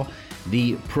well.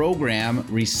 The program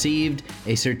received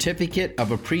a certificate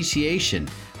of appreciation,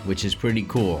 which is pretty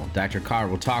cool. Dr. Carr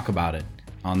will talk about it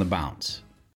on The Bounce.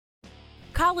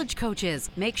 College coaches,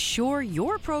 make sure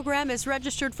your program is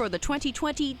registered for the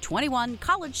 2020-21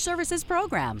 College Services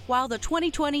Program. While the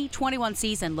 2020-21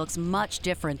 season looks much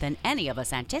different than any of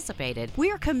us anticipated,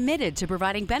 we are committed to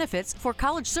providing benefits for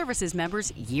College Services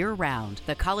members year-round.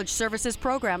 The College Services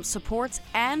Program supports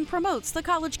and promotes the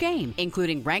college game,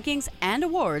 including rankings and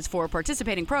awards for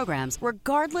participating programs,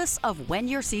 regardless of when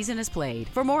your season is played.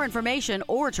 For more information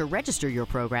or to register your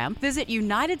program, visit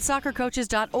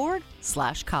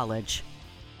unitedsoccercoaches.org/college.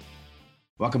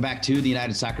 Welcome back to the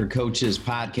United Soccer Coaches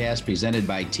podcast presented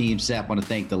by Team SEP. I want to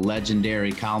thank the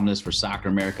legendary columnist for Soccer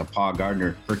America, Paul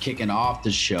Gardner, for kicking off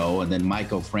the show, and then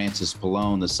Michael Francis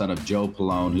Pallone, the son of Joe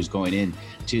Pallone, who's going in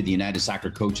to the United Soccer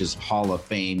Coaches Hall of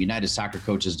Fame. United Soccer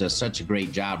Coaches does such a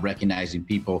great job recognizing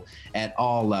people at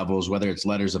all levels, whether it's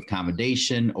letters of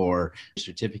commendation or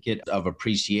certificate of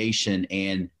appreciation,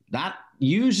 and not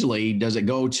usually does it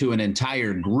go to an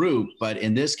entire group, but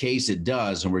in this case it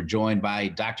does. And we're joined by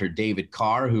Dr. David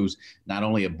Carr, who's not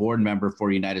only a board member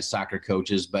for United Soccer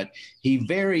Coaches, but he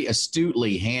very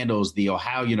astutely handles the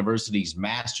Ohio University's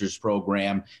master's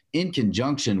program in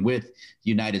conjunction with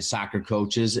United Soccer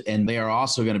Coaches. And they are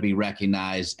also going to be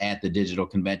recognized at the digital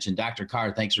convention. Dr.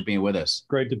 Carr, thanks for being with us.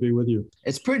 Great to be with you.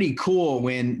 It's pretty cool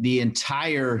when the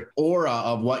entire aura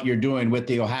of what you're doing with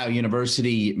the Ohio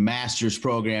University master's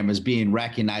program is being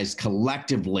recognized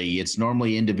collectively. It's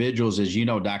normally individuals, as you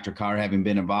know, Dr. Carr, having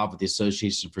been involved with the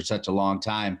association for such a long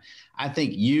time. I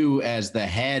think you, as the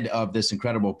head of this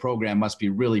incredible program, must be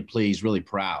really pleased, really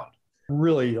proud.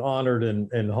 Really honored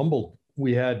and humbled.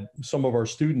 We had some of our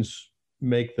students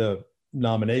make the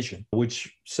nomination,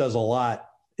 which says a lot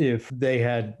if they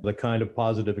had the kind of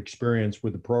positive experience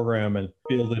with the program and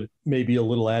feel that maybe a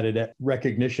little added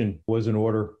recognition was in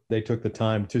order. They took the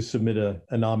time to submit a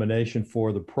nomination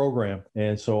for the program.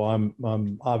 And so I'm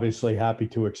obviously happy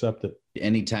to accept it.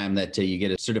 Anytime that you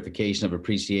get a certification of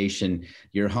appreciation,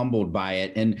 you're humbled by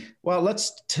it. And well,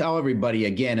 let's tell everybody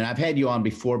again, and I've had you on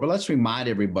before, but let's remind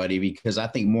everybody, because I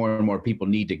think more and more people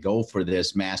need to go for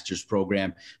this master's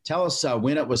program. Tell us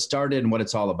when it was started and what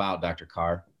it's all about, Dr.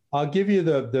 Carr. I'll give you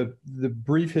the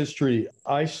brief history.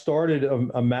 I started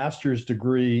a master's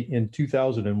degree in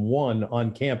 2001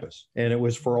 on campus, and it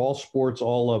was for all sports,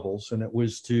 all levels. And it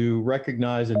was to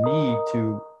recognize a need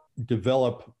to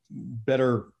develop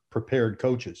better prepared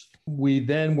coaches. We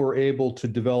then were able to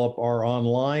develop our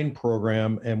online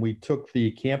program, and we took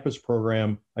the campus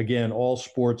program, again, all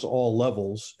sports, all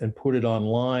levels, and put it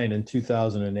online in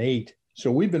 2008. So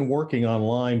we've been working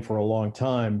online for a long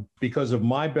time. Because of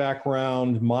my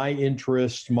background, my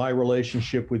interest, my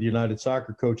relationship with United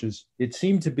Soccer Coaches, it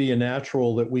seemed to be a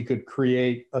natural that we could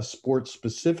create a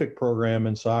sports-specific program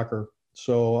in soccer.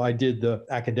 So I did the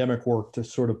academic work to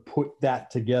sort of put that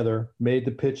together, made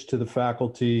the pitch to the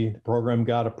faculty, the program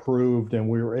got approved, and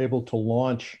we were able to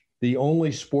launch the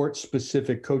only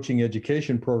sports-specific coaching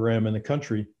education program in the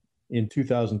country in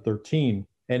 2013.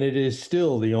 And it is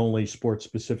still the only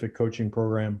sports-specific coaching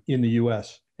program in the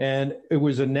U.S. And it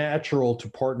was a natural to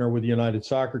partner with United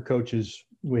Soccer Coaches.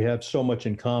 We have so much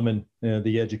in common,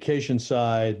 the education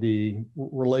side, the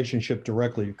relationship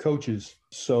directly to coaches.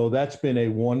 So that's been a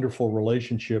wonderful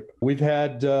relationship. We've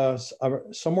had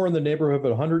somewhere in the neighborhood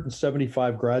of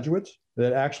 175 graduates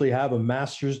that actually have a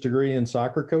master's degree in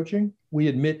soccer coaching. We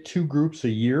admit 2 groups a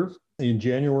year in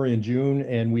January and June,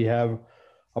 and we have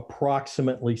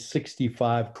approximately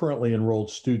 65 currently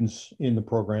enrolled students in the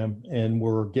program, and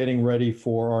we're getting ready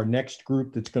for our next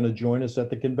group that's going to join us at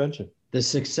the convention. The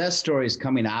success stories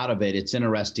coming out of it, it's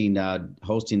interesting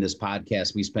hosting this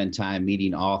podcast. We spend time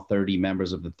meeting all 30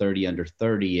 members of the 30 under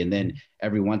 30, and then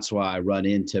every once in a while I run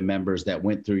into members that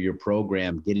went through your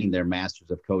program getting their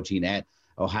Masters of Coaching at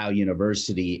Ohio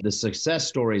University. The success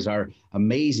stories are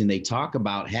amazing. They talk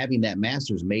about having that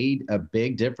master's made a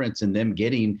big difference in them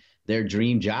getting their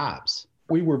dream jobs.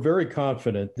 We were very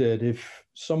confident that if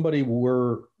somebody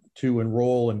were to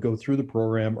enroll and go through the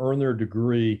program, earn their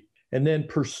degree, and then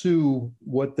pursue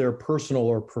what their personal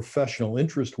or professional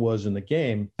interest was in the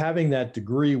game, having that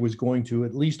degree was going to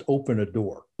at least open a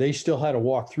door. They still had to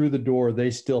walk through the door.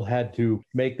 They still had to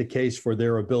make the case for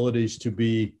their abilities to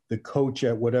be the coach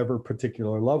at whatever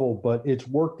particular level. But it's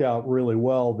worked out really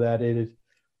well that it is,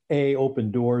 A,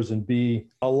 open doors, and B,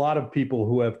 a lot of people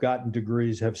who have gotten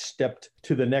degrees have stepped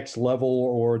to the next level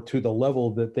or to the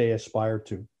level that they aspire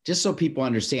to. Just so people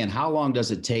understand, how long does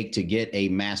it take to get a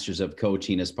Masters of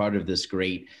Coaching as part of this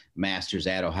great Masters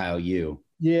at Ohio U?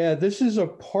 Yeah, this is a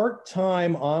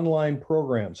part-time online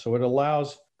program. So it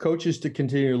allows coaches to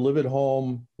continue to live at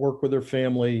home, work with their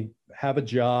family, have a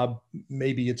job.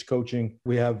 Maybe it's coaching.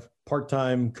 We have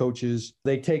part-time coaches.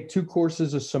 They take 2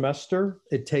 courses a semester.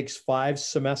 It takes 5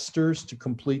 semesters to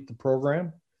complete the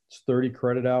program. It's 30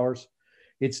 credit hours.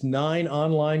 It's 9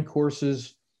 online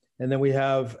courses. And then we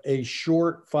have a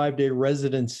short 5-day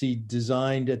residency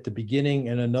designed at the beginning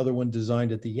and another one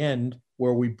designed at the end,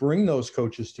 where we bring those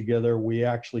coaches together. We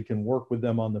actually can work with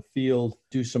them on the field,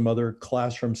 do some other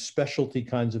classroom specialty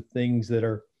kinds of things that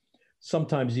are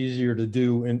sometimes easier to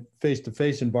do in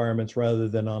face-to-face environments rather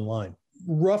than online.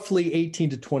 Roughly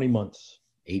 18 to 20 months.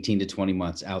 18 to 20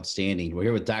 months. Outstanding. We're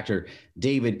here with Dr.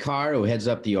 David Carr, who heads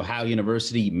up the Ohio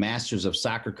University Masters of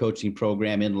Soccer Coaching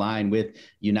program in line with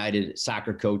United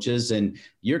Soccer Coaches. And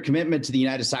your commitment to the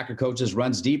United Soccer Coaches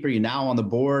runs deeper. You're now on the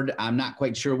board. I'm not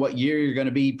quite sure what year you're going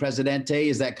to be Presidente.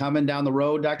 Is that coming down the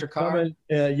road, Dr. Carr?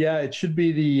 Yeah, it should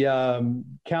be the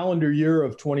calendar year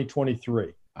of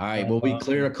 2023. All right. Well, we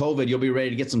clear of COVID. You'll be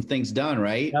ready to get some things done,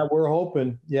 right? Yeah, we're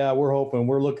hoping.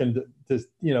 We're looking to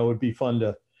it'd be fun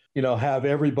to, have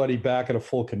everybody back at a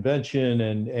full convention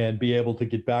and be able to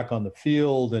get back on the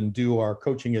field and do our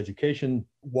coaching education,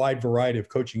 wide variety of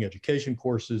coaching education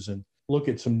courses, and look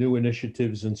at some new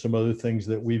initiatives and some other things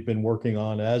that we've been working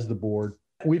on as the board.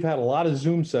 We've had a lot of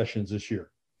Zoom sessions this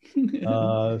year.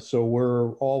 So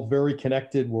we're all very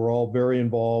connected. We're all very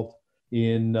involved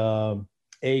in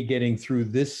getting through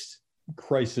this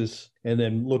crisis and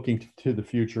then looking to the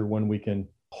future when we can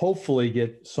hopefully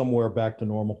get somewhere back to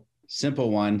normal.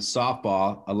 Simple one,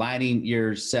 softball. Aligning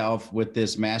yourself with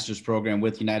this master's program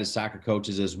with United Soccer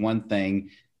Coaches is one thing.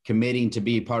 Committing to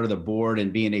be part of the board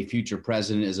and being a future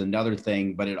president is another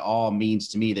thing, but it all means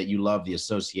to me that you love the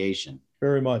association.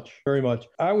 Very much, very much.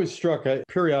 I was struck, I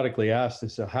periodically asked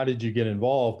this, how did you get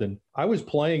involved? And I was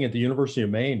playing at the University of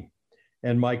Maine,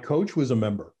 and my coach was a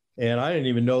member. And I didn't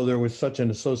even know there was such an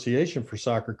association for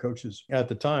soccer coaches at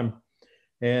the time.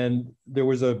 And there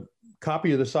was a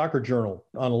copy of the Soccer Journal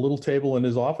on a little table in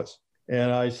his office.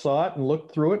 And I saw it and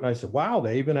looked through it, and I said, wow,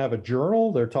 they even have a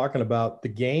journal. They're talking about the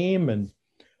game. And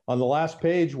on the last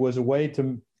page was a way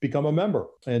to become a member.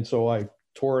 And so I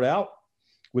tore it out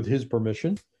with his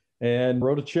permission and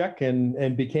wrote a check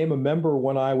and became a member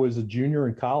when I was a junior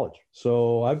in college.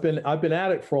 So I've been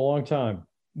at it for a long time,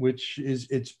 which is,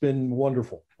 it's been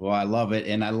wonderful. Well, I love it.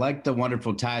 And I like the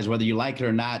wonderful ties, whether you like it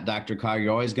or not, Dr. Carr,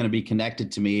 you're always going to be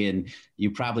connected to me, and you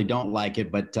probably don't like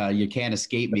it, but you can't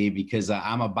escape me because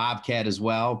I'm a Bobcat as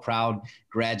well, proud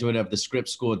graduate of the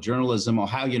Scripps School of Journalism.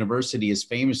 Ohio University is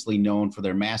famously known for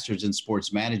their master's in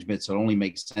sports management, so it only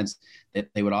makes sense that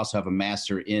they would also have a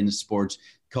master in sports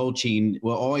coaching.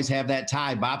 We'll always have that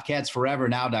tie. Bobcats forever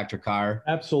now, Dr. Carr.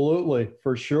 Absolutely,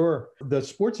 for sure. The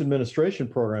sports administration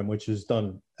program, which has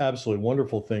done absolutely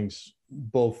wonderful things,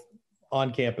 both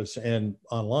on campus and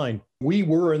online, we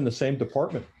were in the same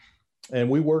department and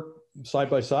we worked side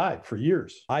by side for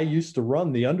years. I used to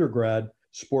run the undergrad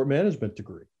sport management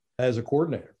degree as a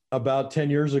coordinator. About 10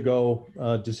 years ago,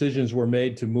 decisions were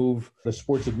made to move the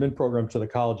sports admin program to the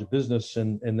College of Business,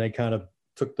 and they kind of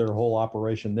took their whole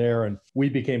operation there, and we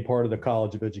became part of the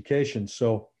College of Education.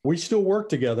 So we still work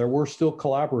together. We're still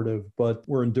collaborative, but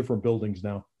we're in different buildings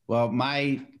now. Well,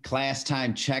 my class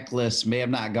time checklist may have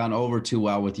not gone over too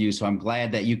well with you, so I'm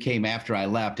glad that you came after I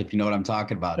left, if you know what I'm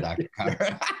talking about, Dr.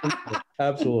 Carr.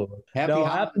 Absolutely.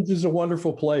 Athens is a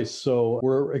wonderful place, so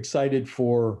we're excited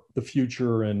for the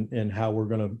future and how we're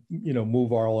going to,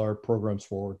 move all our programs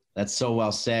forward. That's so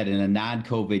well said. In a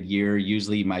non-COVID year,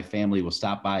 usually my family will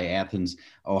stop by Athens,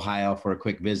 Ohio for a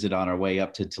quick visit on our way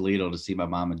up to Toledo to see my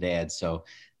mom and dad. So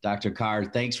Dr. Carr,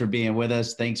 thanks for being with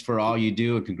us. Thanks for all you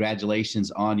do, and congratulations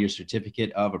on your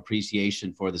certificate of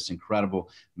appreciation for this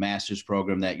incredible master's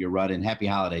program that you're running. Happy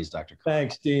holidays, Dr. Carr.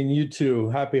 Thanks, Dean. You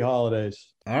too. Happy holidays.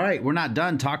 All right, we're not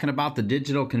done talking about the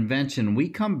digital convention. We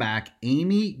come back,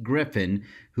 Amy Griffin,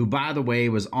 who, by the way,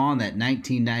 was on that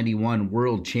 1991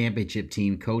 World Championship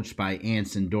team coached by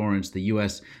Anson Dorrance, the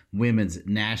U.S. women's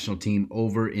national team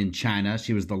over in China.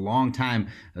 She was the longtime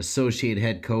associate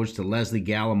head coach to Leslie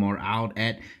Gallimore out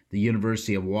at the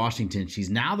University of Washington.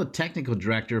 She's now the technical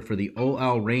director for the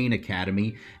O.L. Reign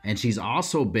Academy, and she's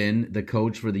also been the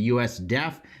coach for the U.S.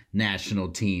 Deaf national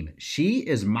team. She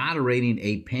is moderating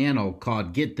a panel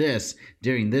called, get this,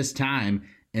 during this time,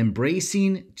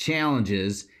 Embracing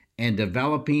Challenges and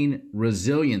Developing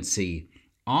Resiliency.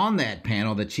 On that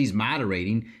panel that she's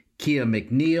moderating, Kia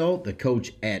McNeil, the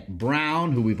coach at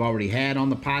Brown, who we've already had on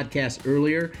the podcast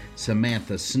earlier,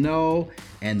 Samantha Snow,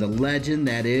 and the legend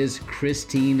that is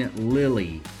Christine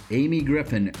Lilly. Amy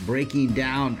Griffin breaking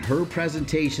down her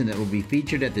presentation that will be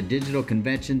featured at the digital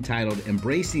convention titled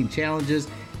Embracing Challenges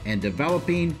and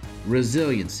Developing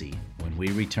Resiliency when we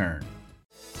return.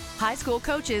 High school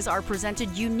coaches are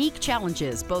presented unique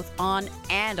challenges both on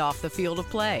and off the field of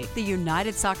play. The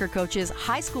United Soccer Coaches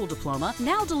High School Diploma,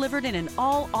 now delivered in an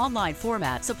all-online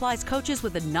format, supplies coaches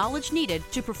with the knowledge needed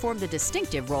to perform the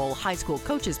distinctive role high school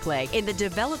coaches play in the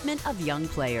development of young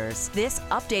players. This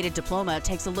updated diploma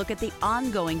takes a look at the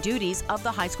ongoing duties of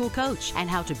the high school coach and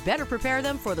how to better prepare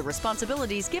them for the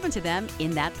responsibilities given to them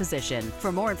in that position.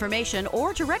 For more information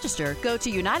or to register, go to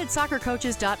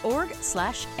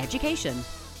unitedsoccercoaches.org/education.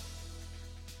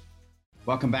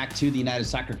 Welcome back to the United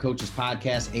Soccer Coaches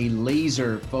Podcast, a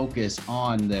laser focus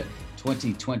on the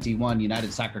 2021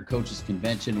 United Soccer Coaches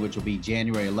Convention, which will be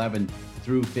January 11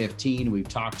 through 15. We've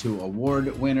talked to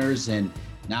award winners, and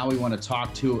now we want to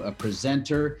talk to a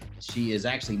presenter. She is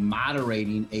actually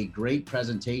moderating a great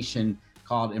presentation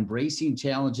called Embracing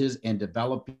Challenges and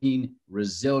Developing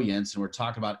Resilience. And we're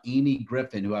talking about Amy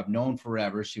Griffin, who I've known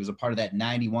forever. She was a part of that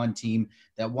 91 team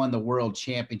that won the World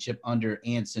Championship under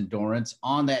Anson Dorrance.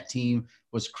 On that team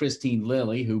was Christine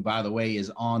Lilly, who, by the way,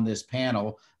 is on this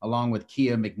panel, along with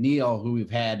Kia McNeil, who we've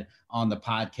had on the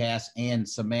podcast, and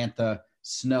Samantha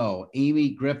Snow.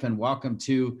 Amy Griffin, welcome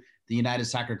to the United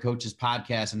Soccer Coaches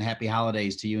Podcast, and happy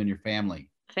holidays to you and your family.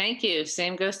 Thank you.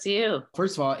 Same goes to you.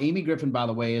 First of all, Amy Griffin, by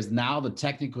the way, is now the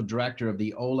technical director of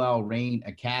the O.L. Reign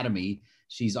Academy.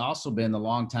 She's also been the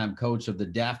longtime coach of the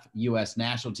Deaf U.S.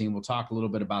 national team. We'll talk a little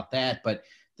bit about that, but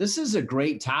this is a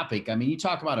great topic. I mean, you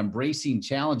talk about embracing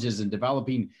challenges and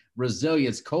developing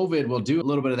resilience. COVID will do a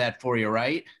little bit of that for you,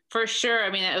 right? For sure. I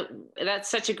mean,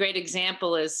 that's such a great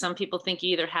example, is some people think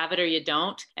you either have it or you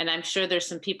don't. And I'm sure there's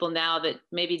some people now that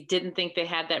maybe didn't think they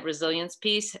had that resilience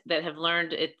piece that have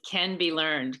learned it can be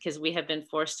learned, because we have been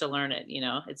forced to learn it.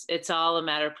 It's all a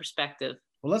matter of perspective.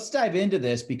 Well, let's dive into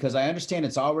this, because I understand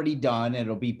it's already done.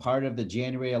 It'll be part of the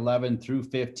January 11 through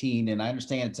 15. And I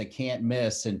understand it's a can't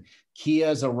miss. And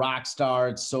Kia's a rock star.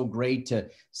 It's so great to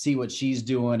see what she's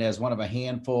doing as one of a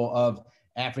handful of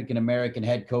African-American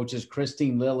head coaches.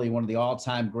 Christine Lilly, one of the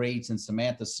all-time greats, and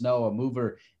Samantha Snow, a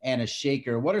mover and a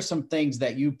shaker. What are some things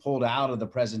that you pulled out of the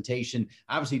presentation?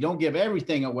 Obviously, don't give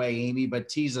everything away, Amy, but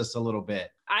tease us a little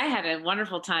bit. I had a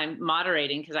wonderful time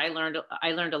moderating because I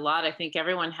learned a lot. I think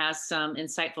everyone has some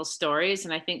insightful stories,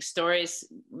 and I think stories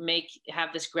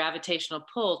have this gravitational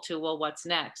pull to, well, what's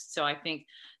next? So I think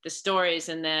the stories,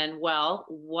 and then, well,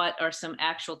 what are some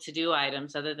actual to-do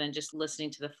items other than just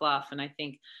listening to the fluff? And I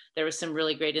think there was some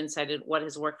really great insight at what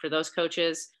has worked for those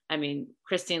coaches. I mean,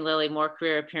 Kristine Lilly, more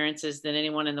career appearances than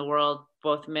anyone in the world,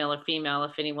 both male or female.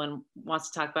 If anyone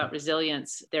wants to talk about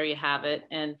resilience, there you have it.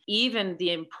 And even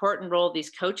the important role these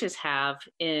coaches have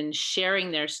in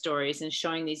sharing their stories and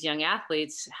showing these young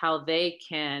athletes how they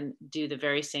can do the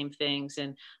very same things.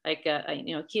 And like,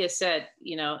 Kia said,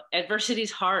 adversity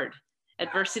is hard.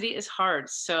 Adversity is hard.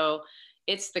 So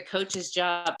it's the coach's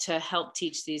job to help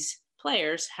teach these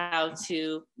players how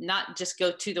to not just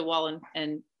go to the wall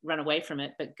and run away from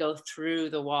it, but go through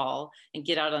the wall and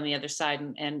get out on the other side,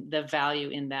 and the value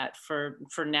in that for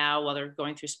now while they're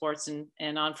going through sports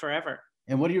and on forever.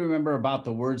 And what do you remember about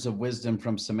the words of wisdom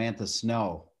from Samantha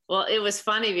Snow? Well, it was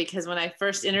funny because when I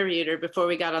first interviewed her before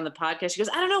we got on the podcast, she goes,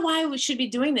 I don't know why we should be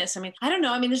doing this. I mean, I don't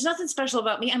know. I mean, there's nothing special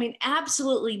about me. I mean,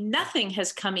 absolutely nothing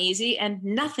has come easy and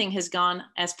nothing has gone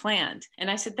as planned.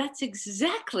 And I said, that's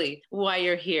exactly why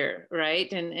you're here, right?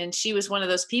 And she was one of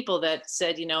those people that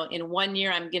said, in 1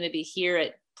 year, I'm going to be here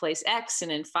at place X,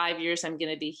 and in 5 years, I'm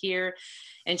going to be here.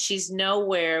 And she's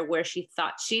nowhere where she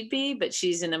thought she'd be, but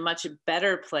she's in a much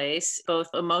better place, both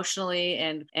emotionally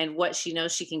and what she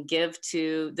knows she can give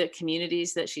to the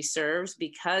communities that she serves,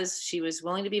 because she was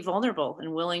willing to be vulnerable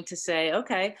and willing to say,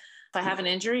 okay, if I have an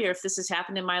injury or if this has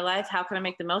happened in my life, how can I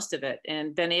make the most of it?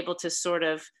 And been able to sort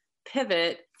of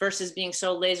pivot versus being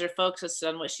so laser focused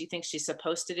on what she thinks she's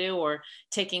supposed to do, or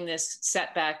taking this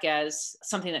setback as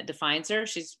something that defines her.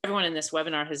 Everyone in this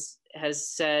webinar has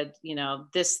said,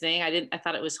 this thing, I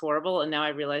thought it was horrible. And now I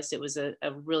realized it was a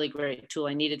really great tool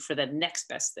I needed for the next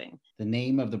best thing. The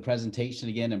name of the presentation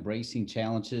again, Embracing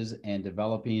Challenges and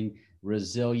Developing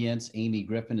Resilience. Amy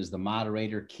Griffin is the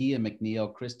moderator, Kia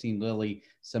McNeil, Kristine Lilly,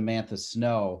 Samantha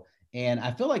Snow. And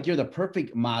I feel like you're the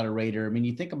perfect moderator. I mean,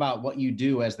 you think about what you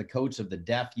do as the coach of the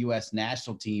deaf U.S.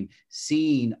 national team,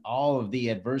 seeing all of the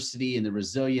adversity and the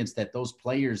resilience that those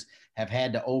players have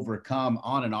had to overcome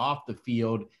on and off the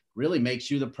field really makes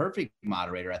you the perfect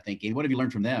moderator, I think. And what have you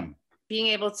learned from them? Being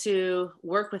able to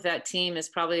work with that team is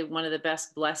probably one of the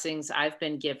best blessings I've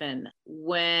been given.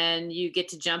 When you get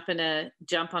to jump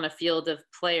on a field of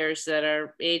players that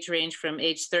are age range from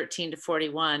age 13 to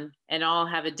 41 and all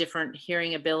have a different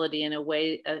hearing ability and a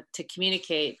way to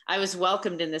communicate, I was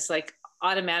welcomed in this,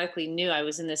 automatically knew I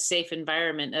was in this safe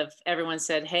environment of everyone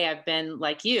said, hey, I've been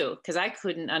like you, because I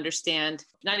couldn't understand,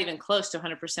 not even close to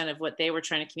 100% of what they were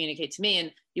trying to communicate to me.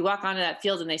 And you walk onto that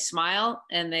field and they smile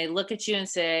and they look at you and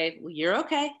say, well, you're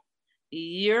okay.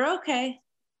 You're okay.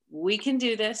 We can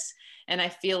do this. And I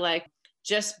feel like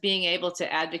just being able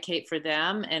to advocate for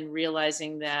them and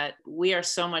realizing that we are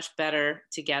so much better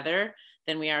together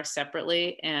than we are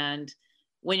separately. And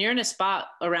when you're in a spot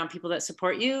around people that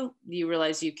support you, you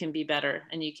realize you can be better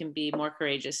and you can be more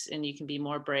courageous and you can be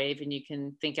more brave and you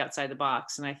can think outside the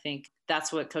box. And I think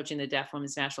that's what coaching the deaf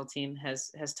women's national team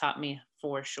has taught me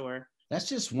for sure. That's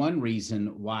just one reason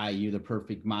why you're the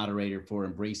perfect moderator for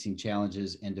Embracing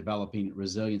Challenges and Developing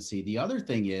Resiliency. The other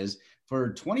thing is,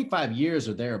 for 25 years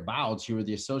or thereabouts, you were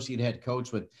the associate head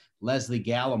coach with Leslie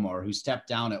Gallimore, who stepped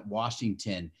down at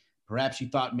Washington. Perhaps you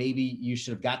thought maybe you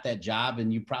should have got that job,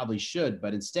 and you probably should,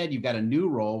 but instead you've got a new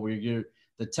role where you're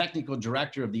the technical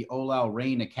director of the Olel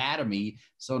Rain Academy.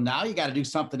 So now you got to do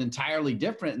something entirely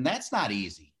different, and that's not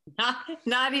easy.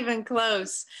 Not even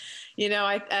close.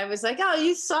 I was like, oh,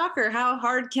 youth soccer, how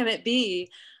hard can it be?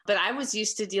 But I was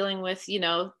used to dealing with,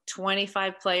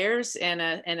 25 players and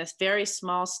a very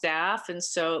small staff. And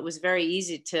so it was very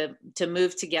easy to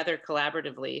move together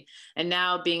collaboratively. And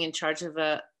now being in charge of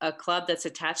a club that's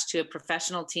attached to a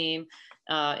professional team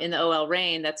in the OL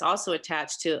Reign that's also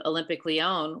attached to Olympique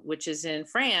Lyon, which is in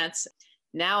France.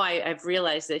 Now I've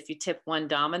realized that if you tip one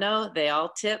domino, they all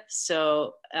tip.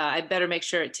 So I better make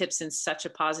sure it tips in such a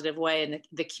positive way. And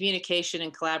the communication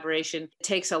and collaboration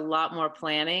takes a lot more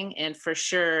planning. And for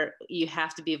sure, you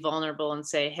have to be vulnerable and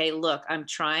say, hey, look, I'm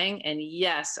trying. And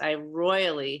yes, I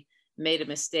royally made a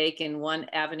mistake in one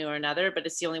avenue or another, but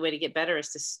it's the only way to get better is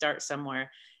to start somewhere.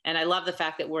 And I love the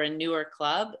fact that we're a newer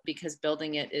club, because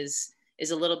building it is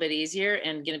a little bit easier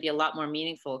and going to be a lot more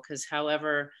meaningful, because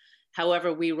however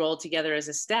we rolled together as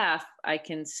a staff, I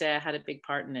can say I had a big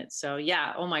part in it. So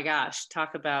yeah, oh my gosh,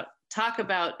 talk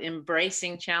about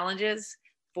embracing challenges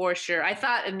for sure. I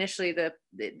thought initially that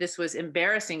this was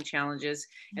embarrassing challenges,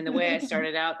 and the way I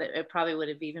started out, that it probably would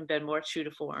have even been more true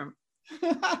to form.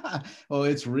 Well,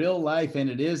 it's real life and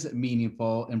it is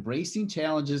meaningful. Embracing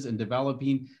challenges and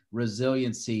developing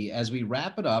resiliency. As we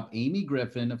wrap it up, Amy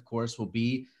Griffin, of course, will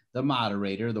be the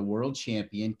moderator, the world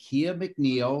champion, Kia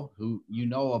McNeil, who you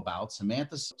know about,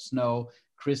 Samantha Snow,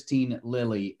 Christine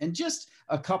Lilly. And just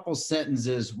a couple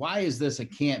sentences, why is this a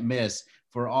can't miss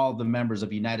for all the members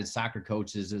of United Soccer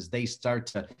Coaches as they start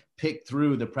to pick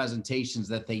through the presentations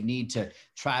that they need to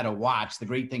try to watch? The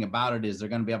great thing about it is they're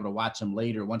going to be able to watch them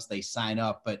later once they sign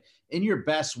up. But in your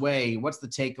best way, what's the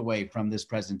takeaway from this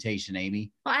presentation,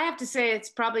 Amy? Well, I have to say it's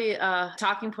probably a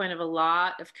talking point of a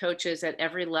lot of coaches at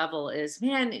every level is,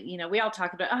 man, you know, we all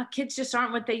talk about, kids just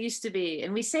aren't what they used to be.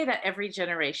 And we say that every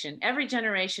generation,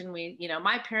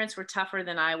 my parents were tougher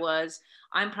than I was.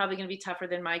 I'm probably going to be tougher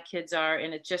than my kids are.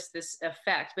 And it's just this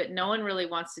effect, but no one really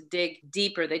wants to dig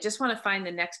deeper. They just want to find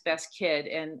the next best kid.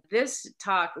 And this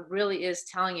talk really is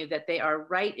telling you that they are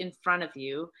right in front of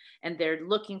you and they're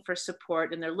looking for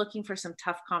support and they're looking for some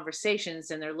tough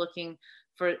conversations and they're looking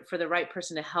for the right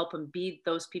person to help them be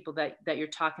those people that you're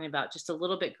talking about, just a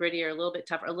little bit grittier, a little bit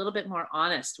tougher, a little bit more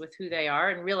honest with who they are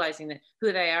and realizing that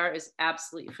who they are is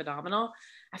absolutely phenomenal.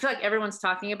 I feel like everyone's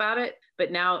talking about it, but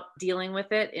now dealing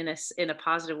with it in a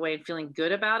positive way and feeling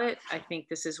good about it, I think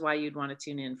this is why you'd want to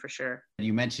tune in for sure.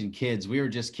 You mentioned kids. We were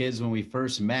just kids when we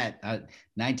first met.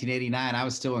 1989, I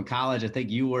was still in college. I think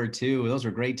you were too. Those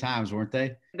were great times, weren't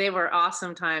they? They were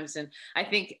awesome times. And I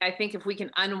think if we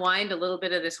can unwind a little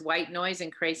bit of this white noise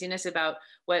and craziness about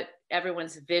what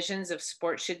everyone's visions of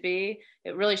sports should be,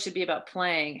 it really should be about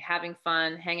playing, having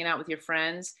fun, hanging out with your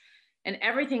friends. And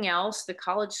everything else, the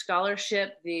college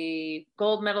scholarship, the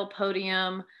gold medal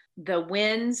podium, the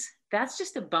wins, that's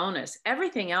just a bonus.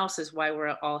 Everything else is why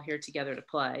we're all here together to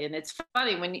play. And it's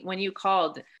funny when you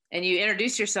called and you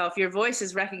introduced yourself, your voice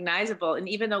is recognizable. And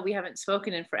even though we haven't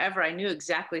spoken in forever, I knew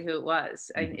exactly who it was.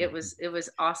 It was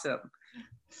awesome.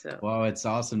 So. Well, it's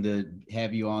awesome to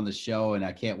have you on the show, and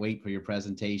I can't wait for your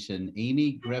presentation.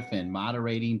 Amy Griffin,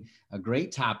 moderating a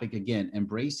great topic, again,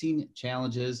 embracing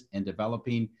challenges and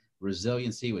developing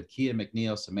resiliency with Kia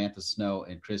McNeil, Samantha Snow,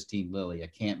 and Christine Lilly. A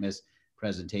can't miss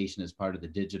presentation as part of the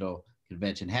digital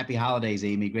convention. Happy holidays,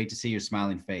 Amy. Great to see your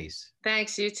smiling face.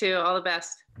 Thanks, you too. All the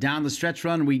best. Down the stretch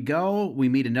run we go. We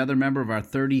meet another member of our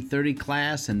 30-30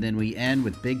 class, and then we end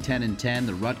with Big Ten and 10,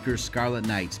 the Rutgers Scarlet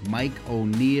Knights, Mike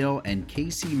O'Neill and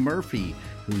Casey Murphy,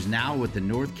 who's now with the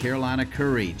North Carolina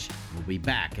Courage. We'll be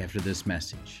back after this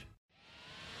message.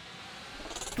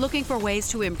 Looking for ways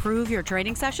to improve your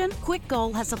training session? Quick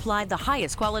Goal has supplied the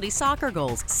highest quality soccer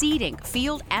goals, seating,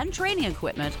 field, and training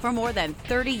equipment for more than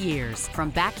 30 years. From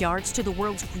backyards to the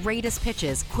world's greatest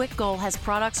pitches, Quick Goal has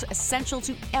products essential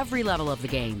to every level of the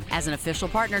game. As an official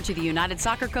partner to the United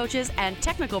Soccer Coaches and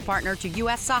technical partner to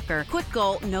U.S. Soccer, Quick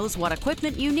Goal knows what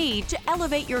equipment you need to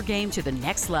elevate your game to the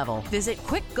next level. Visit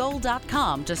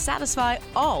quickgoal.com to satisfy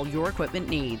all your equipment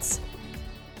needs.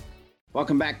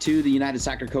 Welcome back to the United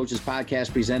Soccer Coaches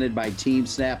podcast presented by Team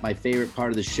Snap, my favorite part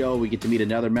of the show. We get to meet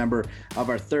another member of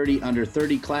our 30 under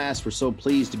 30 class. We're so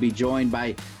pleased to be joined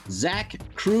by Zach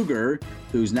Kruger,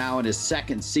 who's now in his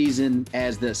second season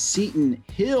as the Seton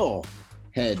Hill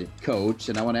head coach.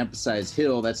 And I want to emphasize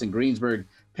Hill, that's in Greensburg,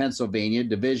 Pennsylvania,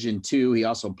 Division II. He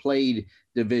also played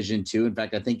Division II. In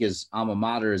fact, I think his alma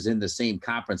mater is in the same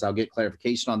conference. I'll get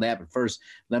clarification on that. But first,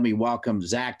 let me welcome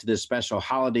Zach to this special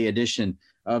holiday edition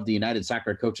of the United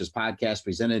Soccer Coaches podcast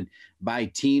presented by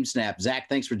Team Snap. Zach,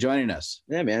 thanks for joining us.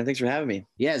 Yeah, man. Thanks for having me.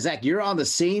 Yeah, Zach, you're on the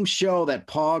same show that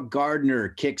Paul Gardner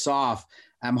kicks off.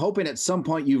 I'm hoping at some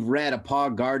point you've read a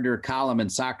Paul Gardner column in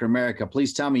Soccer America.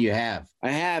 Please tell me you have. I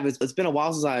have. It's been a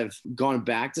while since I've gone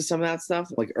back to some of that stuff.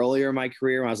 Like earlier in my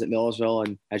career when I was at Millersville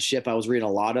and at SHIP, I was reading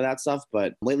a lot of that stuff.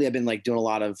 But lately I've been doing a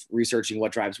lot of researching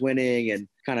what drives winning and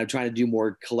kind of trying to do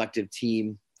more collective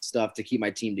team stuff to keep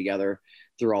my team together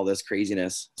through all this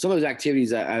craziness. Some of those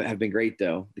activities have been great,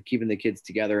 though, keeping the kids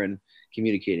together and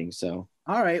communicating. So,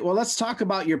 all right, well, let's talk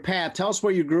about your path. Tell us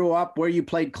where you grew up, where you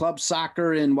played club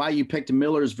soccer, and why you picked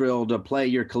Millersville to play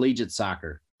your collegiate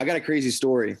soccer. I got a crazy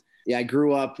story. Yeah, I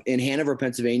grew up in Hanover,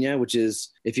 Pennsylvania, which is,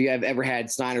 if you have ever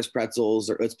had Snyder's pretzels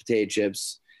or Utz potato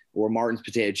chips or Martin's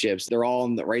potato chips, they're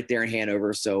all right there in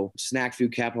Hanover. So snack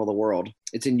food capital of the world.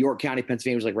 It's in York County,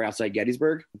 Pennsylvania, which is right outside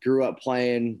Gettysburg. Grew up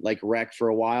playing rec for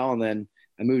a while, and then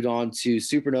I moved on to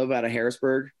Supernova out of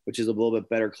Harrisburg, which is a little bit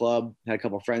better club. Had a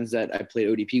couple of friends that I played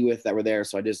ODP with that were there.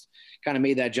 So I just kind of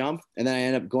made that jump. And then I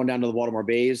ended up going down to the Baltimore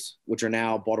Bays, which are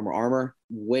now Baltimore Armor.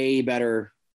 Way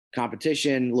better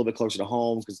competition, a little bit closer to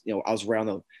home because, I was around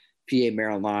the PA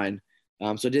Maryland line.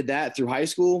 So I did that through high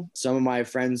school. Some of my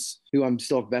friends who I'm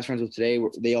still best friends with today,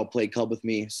 they all played club with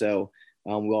me. So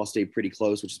we all stayed pretty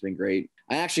close, which has been great.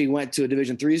 I actually went to a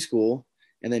Division III school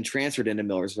and then transferred into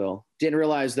Millersville. Didn't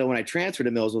realize though when I transferred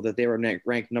to Millersville that they were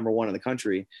ranked number 1 in the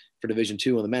country for Division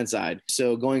II on the men's side.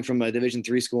 So going from a Division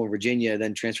III school in Virginia,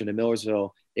 then transferring to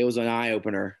Millersville, it was an eye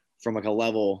opener from like a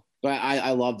level. But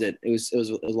I loved it. It was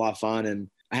a lot of fun, and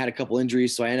I had a couple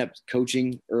injuries, so I ended up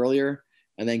coaching earlier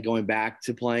and then going back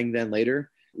to playing then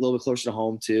later, a little bit closer to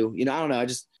home too. I don't know.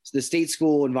 The state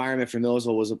school environment for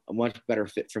Millersville was a much better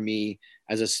fit for me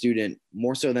as a student,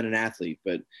 more so than an athlete,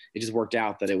 but it just worked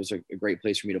out that it was a great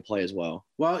place for me to play as well.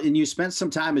 Well, and you spent some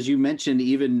time, as you mentioned,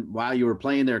 even while you were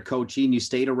playing there coaching, you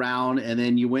stayed around and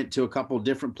then you went to a couple of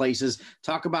different places.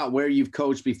 Talk about where you've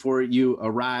coached before you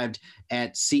arrived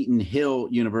at Seton Hill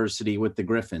University with the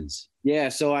Griffins. Yeah,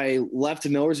 so I left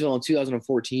Millersville in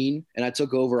 2014, and I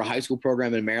took over a high school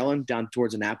program in Maryland down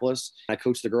towards Annapolis. I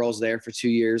coached the girls there for 2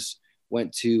 years,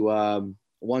 went to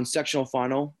one sectional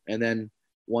final and then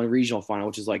one regional final,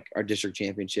 which is like our district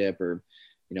championship or,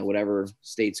 whatever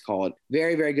states call it.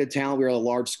 Very, very good talent. We were a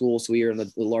large school, so we were in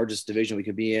the largest division we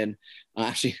could be in. I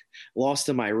actually lost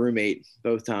to my roommate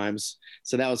both times,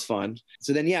 so that was fun.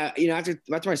 So then, after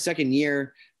my second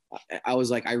year, I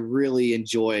was like, I really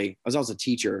enjoy – I was also a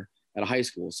teacher at a high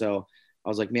school. So I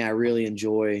was like, man, I really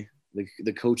enjoy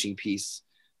the coaching piece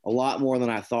a lot more than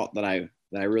I thought that I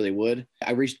really would.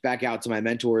 I reached back out to my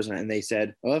mentors and they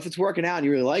said, well, if it's working out and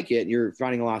you really like it, and you're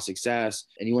finding a lot of success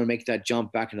and you want to make that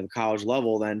jump back into the college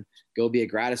level, then go be a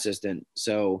grad assistant.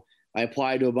 So I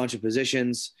applied to a bunch of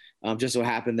positions. Just so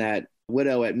happened that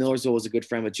Widow at Millersville was a good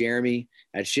friend with Jeremy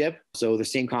at SHIP. So the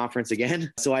same conference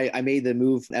again. So I made the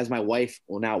move as my wife,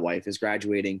 well, now wife is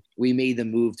graduating. We made the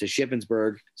move to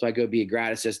Shippensburg. So I go be a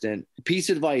grad assistant. Piece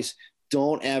of advice,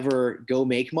 don't ever go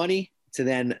make money to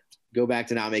then go back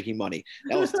to not making money.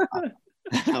 That was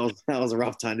tough. that was a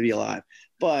rough time to be alive.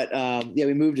 But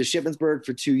we moved to Shippensburg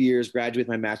for 2 years, graduated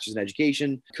my master's in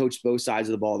education, coached both sides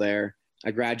of the ball there. I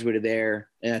graduated there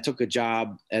and I took a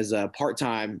job as a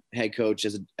part-time head coach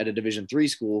at a Division III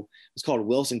school. It's called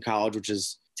Wilson College, which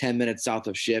is 10 minutes south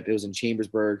of SHIP. It was in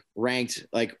Chambersburg, ranked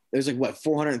there's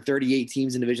 438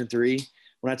 teams in Division III.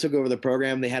 When I took over the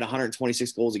program, they had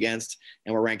 126 goals against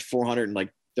and were ranked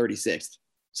 436th.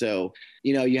 So,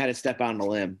 you had to step out on a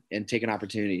limb and take an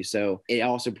opportunity. So it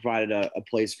also provided a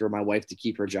place for my wife to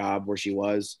keep her job where she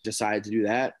was, decided to do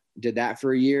that. Did that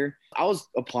for a year. I was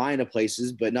applying to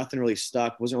places, but nothing really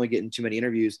stuck. Wasn't really getting too many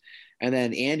interviews. And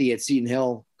then Andy at Seton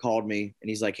Hill called me and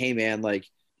he's like, hey man,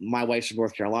 my wife's from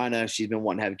North Carolina. She's been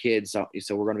wanting to have kids. So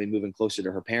we're going to be moving closer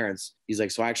to her parents. He's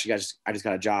like, so I just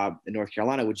got a job in North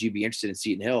Carolina. Would you be interested in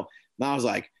Seton Hill? And I was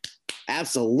like,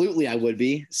 absolutely, I would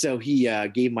be. So he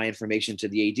gave my information to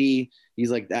the AD. He's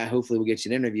like, hopefully we'll get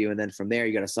you an interview. And then from there,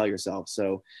 you got to sell yourself.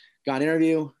 So got an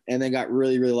interview and then got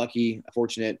really, really lucky,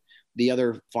 fortunate. The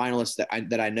other finalists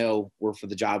that I know were for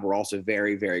the job were also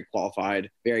very, very qualified,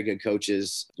 very good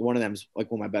coaches. One of them's one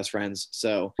of my best friends.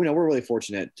 So, we're really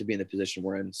fortunate to be in the position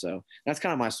we're in. So that's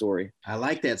kind of my story. I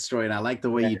like that story. And I like the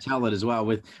way you tell it as well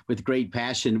with great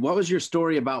passion. What was your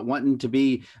story about wanting to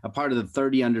be a part of the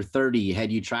 30 under 30?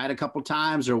 Had you tried a couple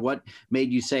times or what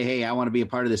made you say, hey, I want to be a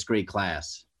part of this great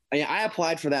class? I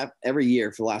applied for that every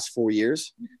year for the last 4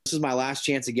 years. This is my last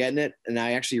chance of getting it. And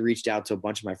I actually reached out to a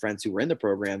bunch of my friends who were in the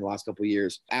program the last couple of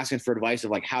years, asking for advice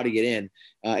of how to get in.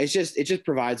 It just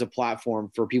provides a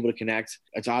platform for people to connect.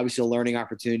 It's obviously a learning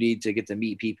opportunity to get to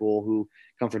meet people who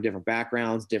come from different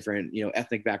backgrounds, different,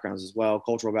 ethnic backgrounds as well,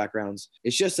 cultural backgrounds.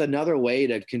 It's just another way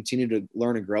to continue to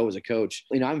learn and grow as a coach.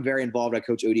 I'm very involved. I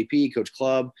coach ODP, coach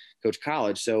club, coach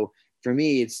college. So for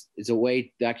me, it's a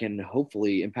way that can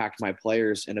hopefully impact my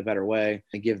players in a better way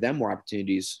and give them more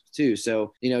opportunities too.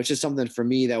 So, it's just something for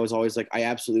me that was always I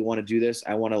absolutely want to do this.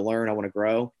 I want to learn. I want to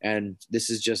grow. And this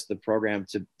is just the program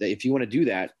that if you want to do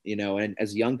that, and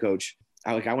as a young coach,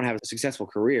 I want to have a successful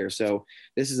career. So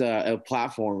this is a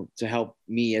platform to help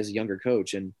me as a younger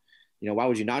coach. And, why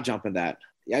would you not jump in that?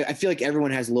 I feel like everyone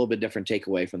has a little bit different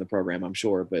takeaway from the program, I'm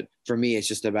sure. But for me, it's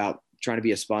just about trying to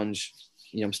be a sponge.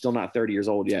 I'm still not 30 years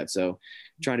old yet. So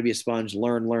trying to be a sponge,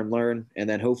 learn. And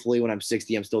then hopefully when I'm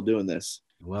 60, I'm still doing this.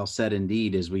 Well said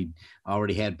indeed, as we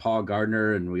already had Paul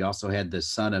Gardner and we also had the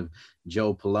son of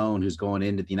Joe Pallone, who's going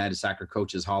into the United Soccer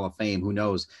Coaches Hall of Fame. Who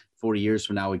knows, 40 years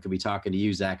from now, we could be talking to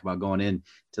you, Zach, about going into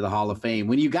the Hall of Fame.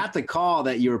 When you got the call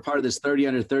that you were part of this 30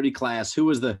 under 30 class, who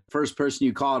was the first person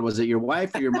you called? Was it your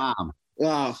wife or your mom?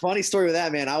 Funny story with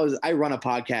that, man. I run a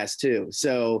podcast too.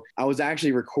 So I was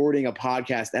actually recording a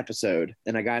podcast episode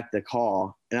and I got the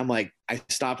call and I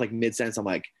stopped mid-sentence. I'm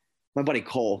like, my buddy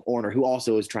Cole Orner, who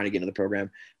also was trying to get into the program.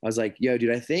 I was like, yo,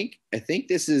 dude, I think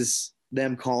this is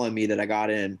them calling me that I got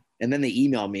in. And then they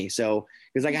emailed me. So,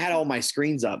 because I had all my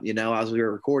screens up, as we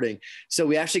were recording. So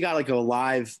we actually got a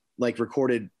live like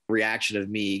recorded reaction of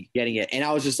me getting it. And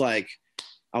I was just like,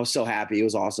 I was so happy. It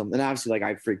was awesome. And obviously like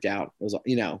I freaked out. It was,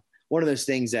 one of those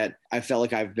things that I felt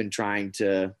like I've been trying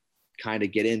to kind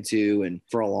of get into and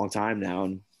for a long time now.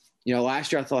 And,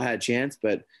 last year I thought I had a chance,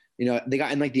 but they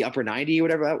got in like the upper 90 or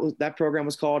whatever that program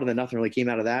was called. And then nothing really came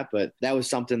out of that, but that was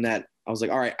something that I was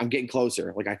like, all right, I'm getting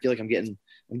closer. Like, I feel like I'm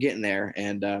getting there.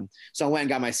 And so I went and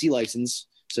got my C license.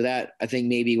 So that I think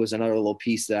maybe was another little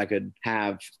piece that I could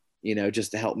have,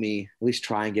 just to help me at least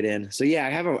try and get in. So yeah, I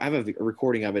have a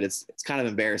recording of it. It's kind of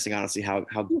embarrassing, honestly, how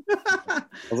I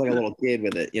was like a little kid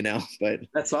with it, but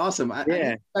that's awesome.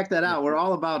 I check that out. We're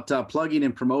all about plugging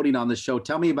and promoting on this show.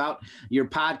 Tell me about your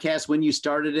podcast, when you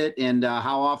started it, and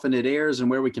how often it airs and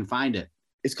where we can find it.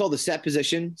 It's called The Set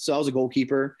Position. So I was a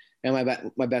goalkeeper, and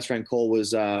my best friend Cole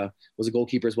was a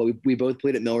goalkeeper as well. We both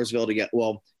played at Millersville together.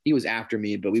 Well, he was after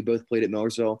me, but we both played at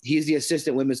Millersville. He's the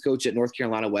assistant women's coach at North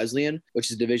Carolina Wesleyan,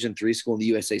 which is a Division III school in the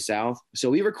USA South.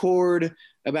 So we record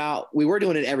we were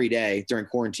doing it every day during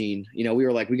quarantine. We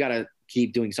were like, we got to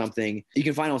keep doing something. You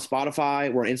can find on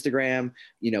Spotify. We're on Instagram.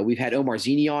 We've had Omar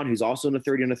Zini on, who's also in the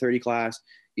 30 under 30 class.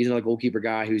 He's another goalkeeper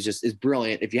guy who's is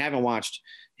brilliant. If you haven't watched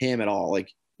him at all,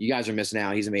 like, you guys are missing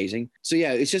out. He's amazing. So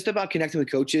yeah, it's just about connecting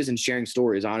with coaches and sharing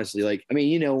stories, honestly. Like, I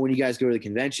mean, when you guys go to the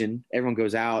convention, everyone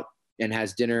goes out and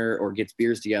has dinner or gets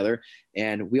beers together,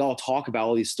 and we all talk about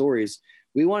all these stories.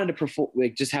 We wanted to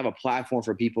just have a platform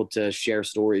for people to share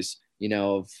stories,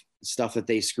 of stuff that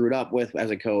they screwed up with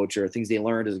as a coach or things they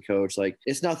learned as a coach. Like,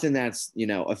 it's nothing that's,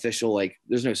 official. Like,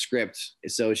 there's no script.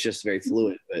 So it's just very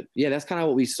fluid. But yeah, that's kind of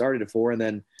what we started it for. And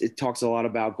then it talks a lot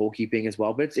about goalkeeping as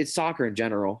well, but it's soccer in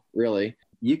general, really.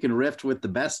 You can riff with the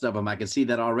best of them. I can see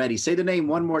that already. Say the name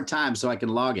one more time so I can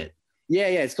log it. Yeah.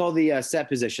 It's called The Set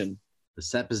Position. The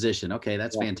Set Position. Okay,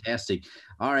 that's fantastic.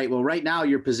 All right. Well, right now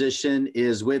your position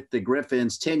is with the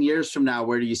Griffins. 10 years from now,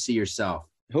 where do you see yourself?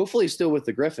 Hopefully still with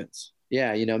the Griffins.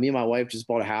 Yeah. Me and my wife just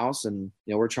bought a house, and,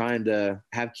 we're trying to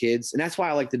have kids. And that's why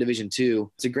I like the Division II.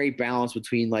 It's a great balance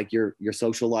between like your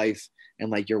social life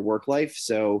and like your work life.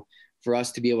 So for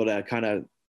us to be able to kind of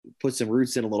put some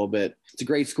roots in a little bit. It's a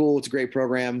great school. It's a great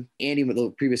program. Andy,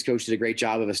 the previous coach, did a great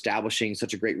job of establishing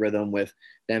such a great rhythm with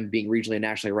them being regionally and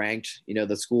nationally ranked.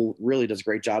 The school really does a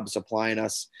great job of supplying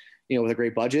us, with a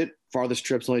great budget. Farthest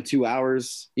trip's only 2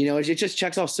 hours. It just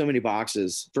checks off so many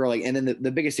boxes for like, and then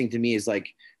the biggest thing to me is like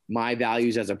my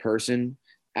values as a person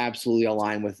absolutely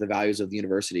align with the values of the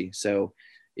university. So,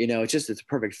 it's a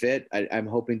perfect fit. I'm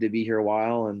hoping to be here a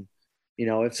while. And,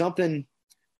 if something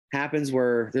happens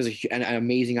where there's an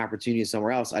amazing opportunity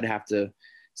somewhere else, I'd have to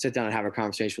sit down and have a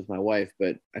conversation with my wife.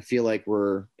 But I feel like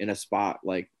we're in a spot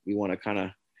like we want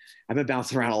to I've been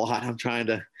bouncing around a lot. I'm trying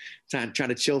to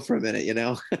chill for a minute, Yeah,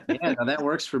 no, that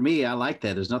works for me. I like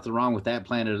that. There's nothing wrong with that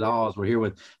plan at all. As we're here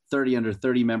with 30 under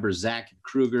 30 member Zach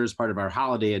Kruger as part of our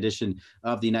holiday edition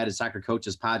of the United Soccer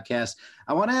Coaches podcast.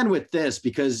 I want to end with this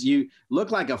because you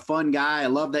look like a fun guy. I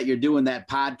love that you're doing that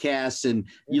podcast, and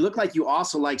you look like you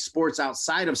also like sports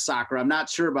outside of soccer. I'm not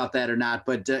sure about that or not,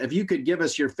 but if you could give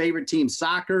us your favorite team,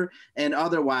 soccer and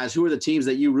otherwise, who are the teams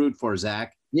that you root for,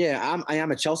 Zach? Yeah, I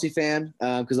am a Chelsea fan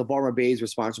because the Baltimore Bays were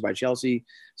sponsored by Chelsea.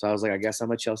 So I was like, I guess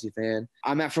I'm a Chelsea fan.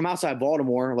 I'm from outside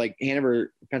Baltimore, like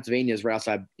Hanover, Pennsylvania is right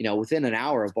outside, within an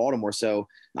hour of Baltimore. So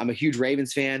I'm a huge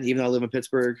Ravens fan, even though I live in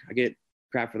Pittsburgh. I get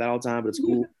crap for that all the time, but it's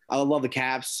cool. I love the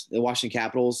Caps, the Washington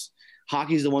Capitals.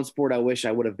 Hockey is the one sport I wish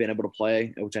I would have been able to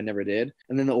play, which I never did.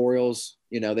 And then the Orioles,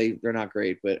 they're not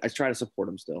great, but I try to support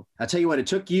them still. I'll tell you what, it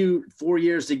took you 4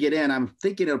 years to get in. I'm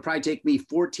thinking it'll probably take me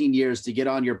 14 years to get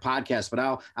on your podcast, but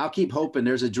I'll keep hoping.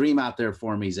 There's a dream out there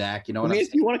for me, Zach. You know what I mean?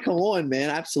 If you want to come on, man,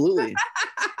 absolutely.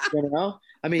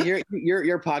 I mean,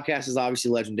 your podcast is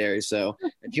obviously legendary. So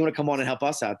if you want to come on and help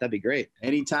us out, that'd be great.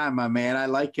 Anytime, my man. I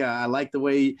like the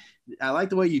way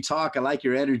you talk. I like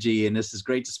your energy, and this is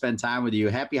great to spend time with you.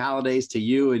 Happy holidays to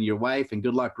you and your wife, and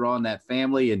good luck growing that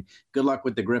family, and good luck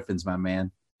with the Griffins, my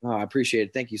man. Oh, I appreciate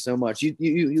it. Thank you so much.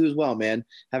 You as well, man.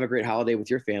 Have a great holiday with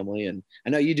your family, and I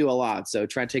know you do a lot, so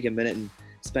try and take a minute and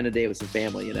spend a day with some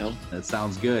family, That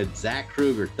sounds good. Zach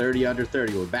Kruger, 30 under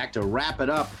 30. We're back to wrap it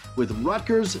up with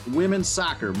Rutgers women's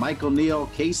soccer. Michael Neal,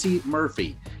 Casey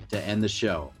Murphy to end the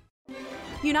show.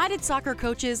 United Soccer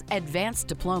Coaches Advanced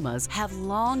Diplomas have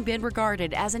long been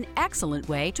regarded as an excellent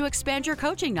way to expand your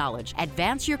coaching knowledge,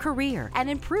 advance your career, and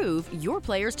improve your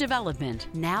players' development.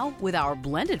 Now, with our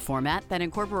blended format that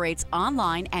incorporates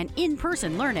online and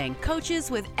in-person learning, coaches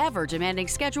with ever-demanding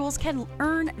schedules can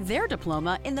earn their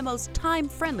diploma in the most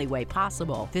time-friendly way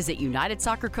possible. Visit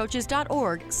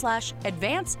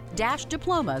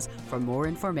UnitedSoccerCoaches.org/advanced-diplomas for more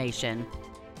information.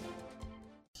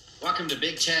 Welcome to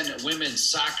Big Ten Women's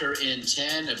Soccer in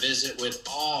 10, a visit with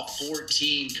all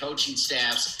 14 coaching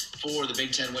staffs for the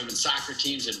Big Ten Women's Soccer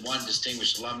teams and one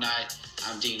distinguished alumni.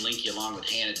 I'm Dean Linke, along with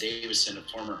Hannah Davison, a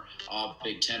former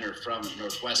All-Big Tenner from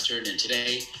Northwestern. And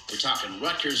today we're talking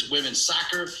Rutgers Women's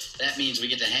Soccer. That means we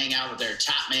get to hang out with their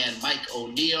top man, Mike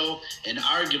O'Neill, and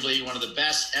arguably one of the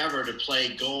best ever to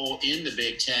play goal in the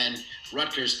Big Ten,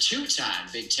 Rutgers two-time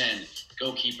Big Ten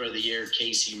Goalkeeper of the Year,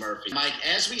 Casey Murphy. Mike,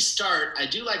 as we start, I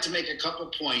do like to make a couple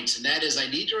points, and that is I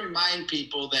need to remind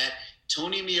people that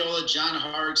Tony Meola, John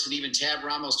Harkes, and even Tab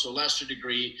Ramos to a lesser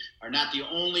degree are not the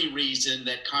only reason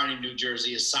that Kearney, New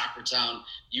Jersey is Soccer Town,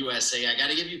 USA. I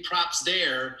got to give you props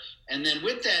there. And then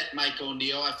with that, Mike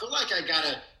O'Neill, I feel like I got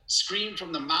to scream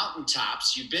from the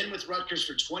mountaintops. You've been with Rutgers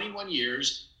for 21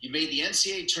 years. You made the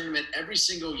NCAA tournament every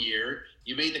single year.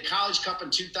 You made the College Cup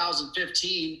in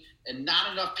 2015. And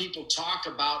not enough people talk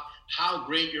about how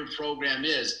great your program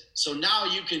is. So now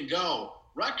you can go.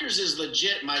 Rutgers is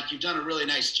legit, Mike. You've done a really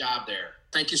nice job there.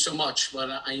 Thank you so much.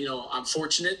 But I'm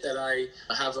fortunate that I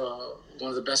have one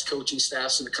of the best coaching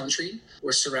staffs in the country.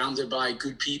 We're surrounded by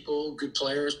good people, good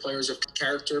players, players of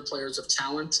character, players of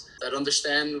talent that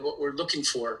understand what we're looking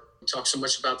for. We talk so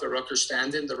much about the Rutgers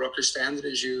standard. The Rutgers standard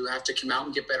is you have to come out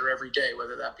and get better every day,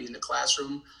 whether that be in the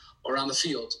classroom or on the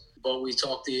field. But we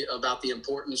talk about the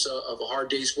importance of a hard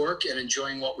day's work and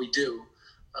enjoying what we do.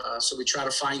 So we try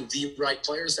to find the right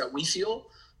players that we feel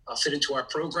fit into our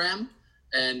program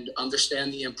and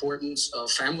understand the importance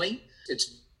of family.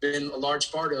 It's been a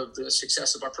large part of the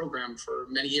success of our program for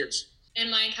many years. And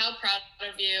Mike, how proud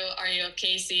of you are you of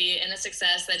Casey and the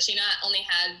success that she not only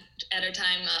had at her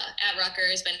time at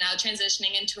Rutgers, but now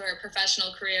transitioning into her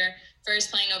professional career,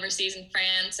 first playing overseas in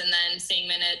France and then seeing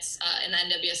minutes in the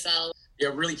NWSL. Yeah,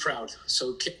 really proud.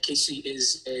 So Casey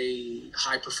is a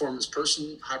high-performance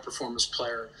person, high-performance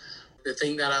player. The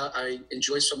thing that I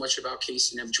enjoy so much about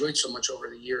Casey and have enjoyed so much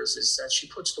over the years is that she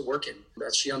puts the work in,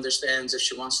 that she understands if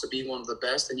she wants to be one of the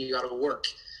best, then you got to work.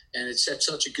 And it sets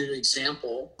such a good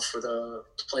example for the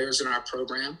players in our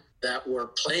program that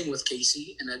were playing with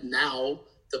Casey and that now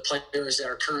the players that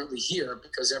are currently here,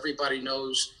 because everybody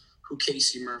knows who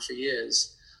Casey Murphy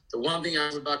is. The one thing I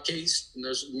love about Casey, and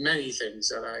there's many things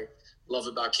that I love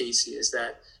about Casey, is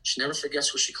that she never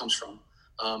forgets where she comes from.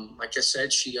 Like I said,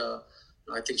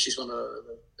 I think she's one of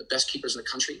the best keepers in the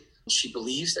country. She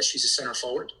believes that she's a center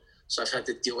forward, so I've had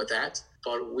to deal with that.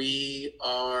 But we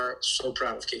are so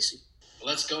proud of Casey.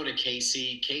 Let's go to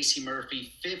Casey. Casey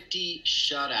Murphy, 50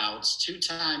 shutouts,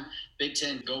 two-time Big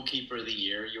Ten Goalkeeper of the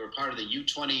Year. You were part of the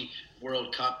U20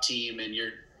 World Cup team, and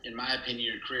in my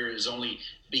opinion, your career is only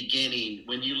beginning.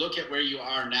 When you look at where you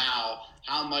are now,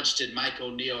 how much did Mike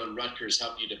O'Neill and Rutgers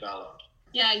help you develop?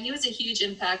 Yeah, he was a huge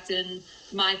impact in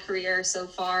my career so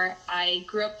far. I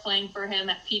grew up playing for him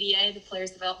at PDA, the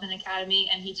Players Development Academy,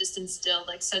 and he just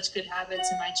instilled such good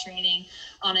habits in my training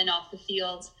on and off the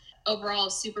field. Overall,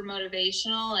 super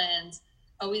motivational and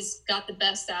always got the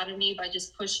best out of me by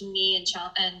just pushing me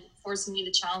and forcing me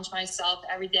to challenge myself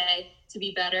every day to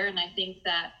be better. And I think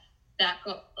that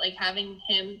having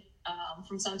him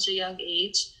from such a young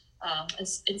age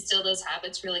instill those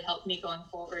habits really helped me going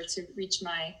forward to reach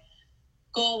my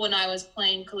goal when I was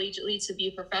playing collegiately to be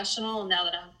a professional, and now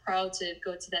that I'm proud to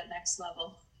go to that next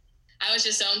level. I was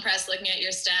just so impressed looking at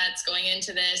your stats going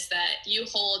into this that you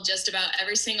hold just about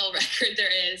every single record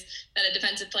there is that a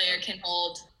defensive player can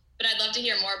hold. But I'd love to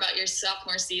hear more about your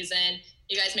sophomore season.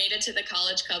 You guys made it to the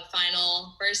College Cup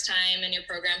final, first time in your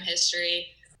program history.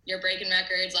 You're breaking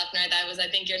records left and right. That was, I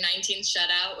think, your 19th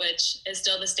shutout, which is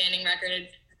still the standing record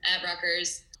at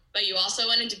Rutgers. But you also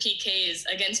went into PKs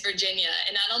against Virginia.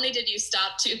 And not only did you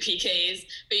stop 2 PKs,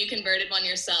 but you converted one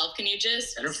yourself. Can you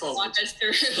just walk us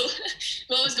through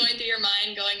what was going through your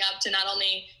mind going up to not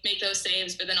only make those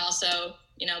saves, but then also,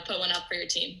 put one up for your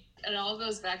team? It all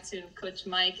goes back to Coach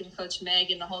Mike and Coach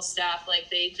Meg and the whole staff.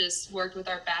 They just worked with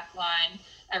our back line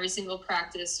every single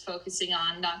practice, focusing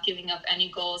on not giving up any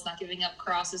goals, not giving up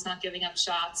crosses, not giving up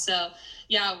shots. So,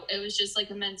 yeah, it was just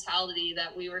a mentality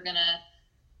that we were going to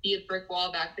be a brick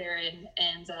wall back there.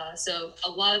 And so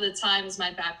a lot of the times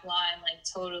my back line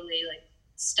totally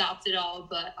stopped it all.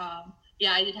 But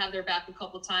I did have their back a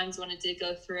couple times when it did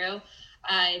go through.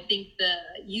 I think the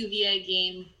UVA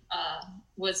game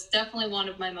was definitely one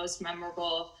of my most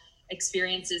memorable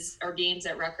experiences or games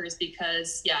at Rutgers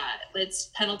because it's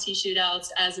penalty shootouts.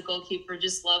 As a goalkeeper,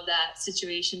 just love that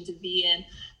situation to be in.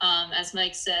 As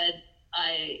Mike said,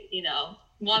 I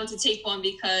wanted to take one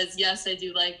because yes, I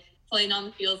do like playing on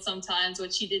the field sometimes,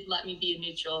 which he did let me be a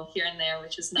neutral here and there,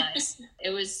 which was nice. It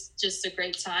was just a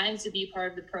great time to be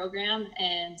part of the program.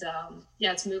 And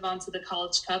to move on to the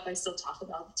College Cup, I still talk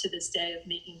about to this day of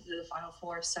making it to the Final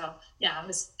Four. So yeah, it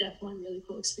was definitely a really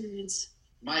cool experience.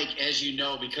 Mike, as you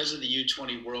know, because of the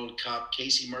U20 World Cup,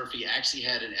 Casey Murphy actually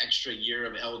had an extra year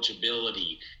of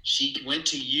eligibility. She went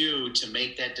to you to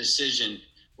make that decision.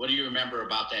 What do you remember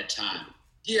about that time?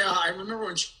 Yeah, I remember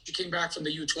when she came back from the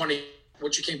U20.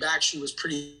 When she came back, she was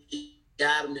pretty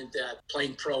adamant that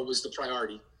playing pro was the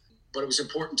priority. But it was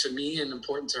important to me and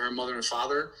important to her mother and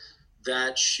father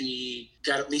that she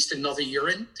got at least another year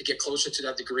in to get closer to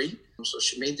that degree. So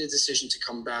she made the decision to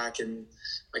come back. And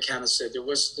like Hannah said,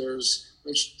 there's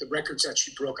the records that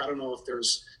she broke. I don't know if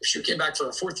she came back for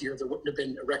a fourth year, there wouldn't have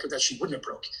been a record that she wouldn't have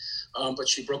broke. But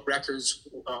she broke records,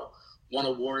 won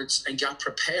awards, and got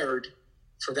prepared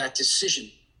for that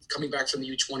decision. Coming back from the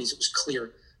U20s, it was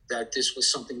clear that this was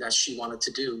something that she wanted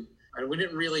to do. And we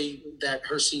didn't really, that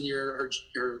her senior,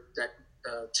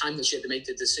 time that she had to make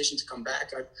the decision to come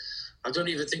back, I don't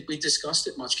even think we discussed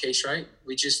it much, Case, right?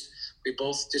 We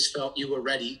both just felt you were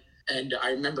ready. And I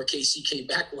remember Casey came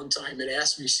back one time and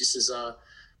asked me, she says, how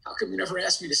come you never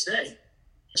asked me to stay?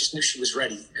 I just knew she was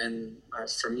ready. And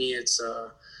for me, it's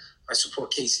I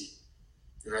support Casey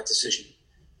in that decision.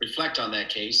 Reflect on that,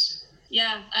 Case.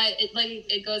 Yeah,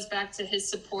 it goes back to his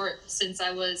support since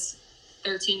I was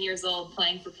 13 years old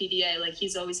playing for PDA. Like,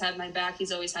 he's always had my back.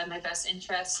 He's always had my best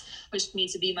interests, pushed me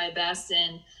to be my best.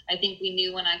 And I think we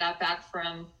knew when I got back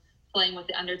from playing with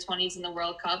the under-20s in the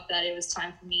World Cup that it was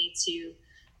time for me to,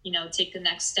 take the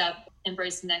next step,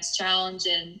 embrace the next challenge.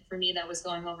 And for me, that was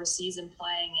going overseas and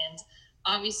playing. And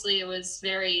obviously it was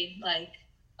very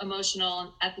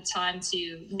emotional at the time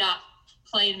to not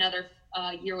play another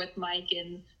year with Mike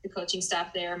and the coaching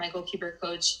staff there. My goalkeeper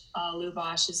coach, Lou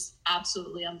Bosch, is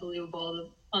absolutely unbelievable.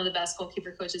 One of the best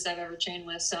goalkeeper coaches I've ever trained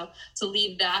with. So to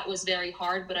leave that was very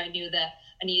hard, but I knew that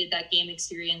I needed that game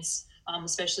experience,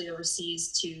 especially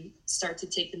overseas, to start to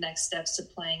take the next steps to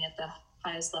playing at the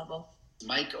highest level.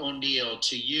 Mike O'Neill,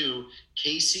 to you,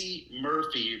 Casey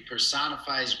Murphy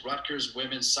personifies Rutgers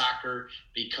women's soccer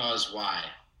because why?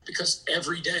 Because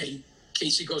every day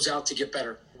Casey goes out to get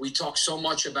better. We talk so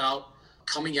much about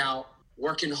coming out,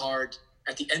 working hard.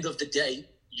 At the end of the day,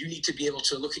 you need to be able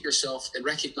to look at yourself and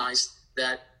recognize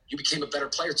that you became a better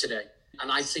player today.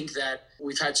 And I think that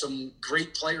we've had some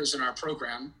great players in our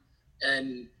program.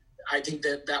 And I think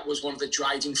that was one of the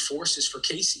driving forces for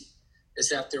Casey, is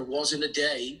that there wasn't a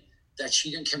day that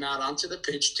she didn't come out onto the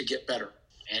pitch to get better.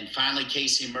 And finally,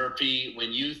 Casey Murphy,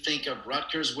 when you think of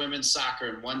Rutgers women's soccer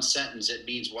in one sentence, it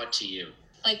means what to you?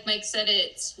 Like Mike said,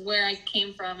 it's where I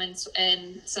came from.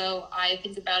 And so I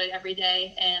think about it every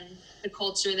day and the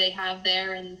culture they have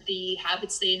there and the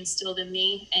habits they instilled in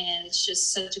me. And it's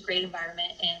just such a great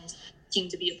environment and team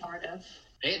to be a part of.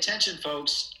 Pay attention,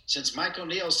 folks. Since Mike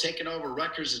O'Neill's taken over,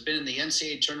 Rutgers has been in the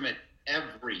NCAA tournament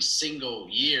every single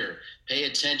year. Pay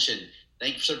attention.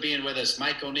 Thanks for being with us.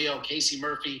 Mike O'Neill, Casey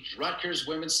Murphy, Rutgers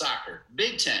women's soccer,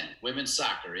 Big Ten women's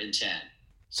soccer in 10.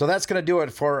 So that's going to do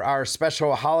it for our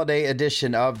special holiday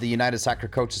edition of the United Soccer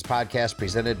Coaches Podcast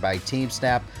presented by Team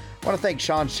Snap. I want to thank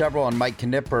Sean Chevrolet and Mike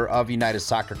Knipper of United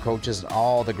Soccer Coaches and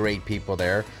all the great people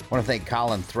there. I want to thank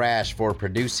Colin Thrash for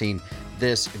producing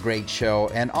this great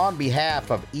show. And on behalf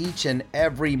of each and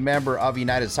every member of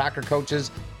United Soccer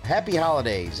Coaches, happy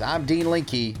holidays. I'm Dean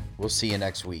Linke. We'll see you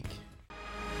next week.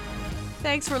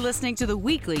 Thanks for listening to the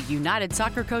weekly United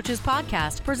Soccer Coaches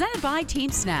podcast presented by Team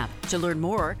Snap. To learn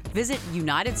more, visit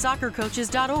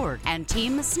unitedsoccercoaches.org and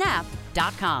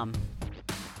teamsnap.com.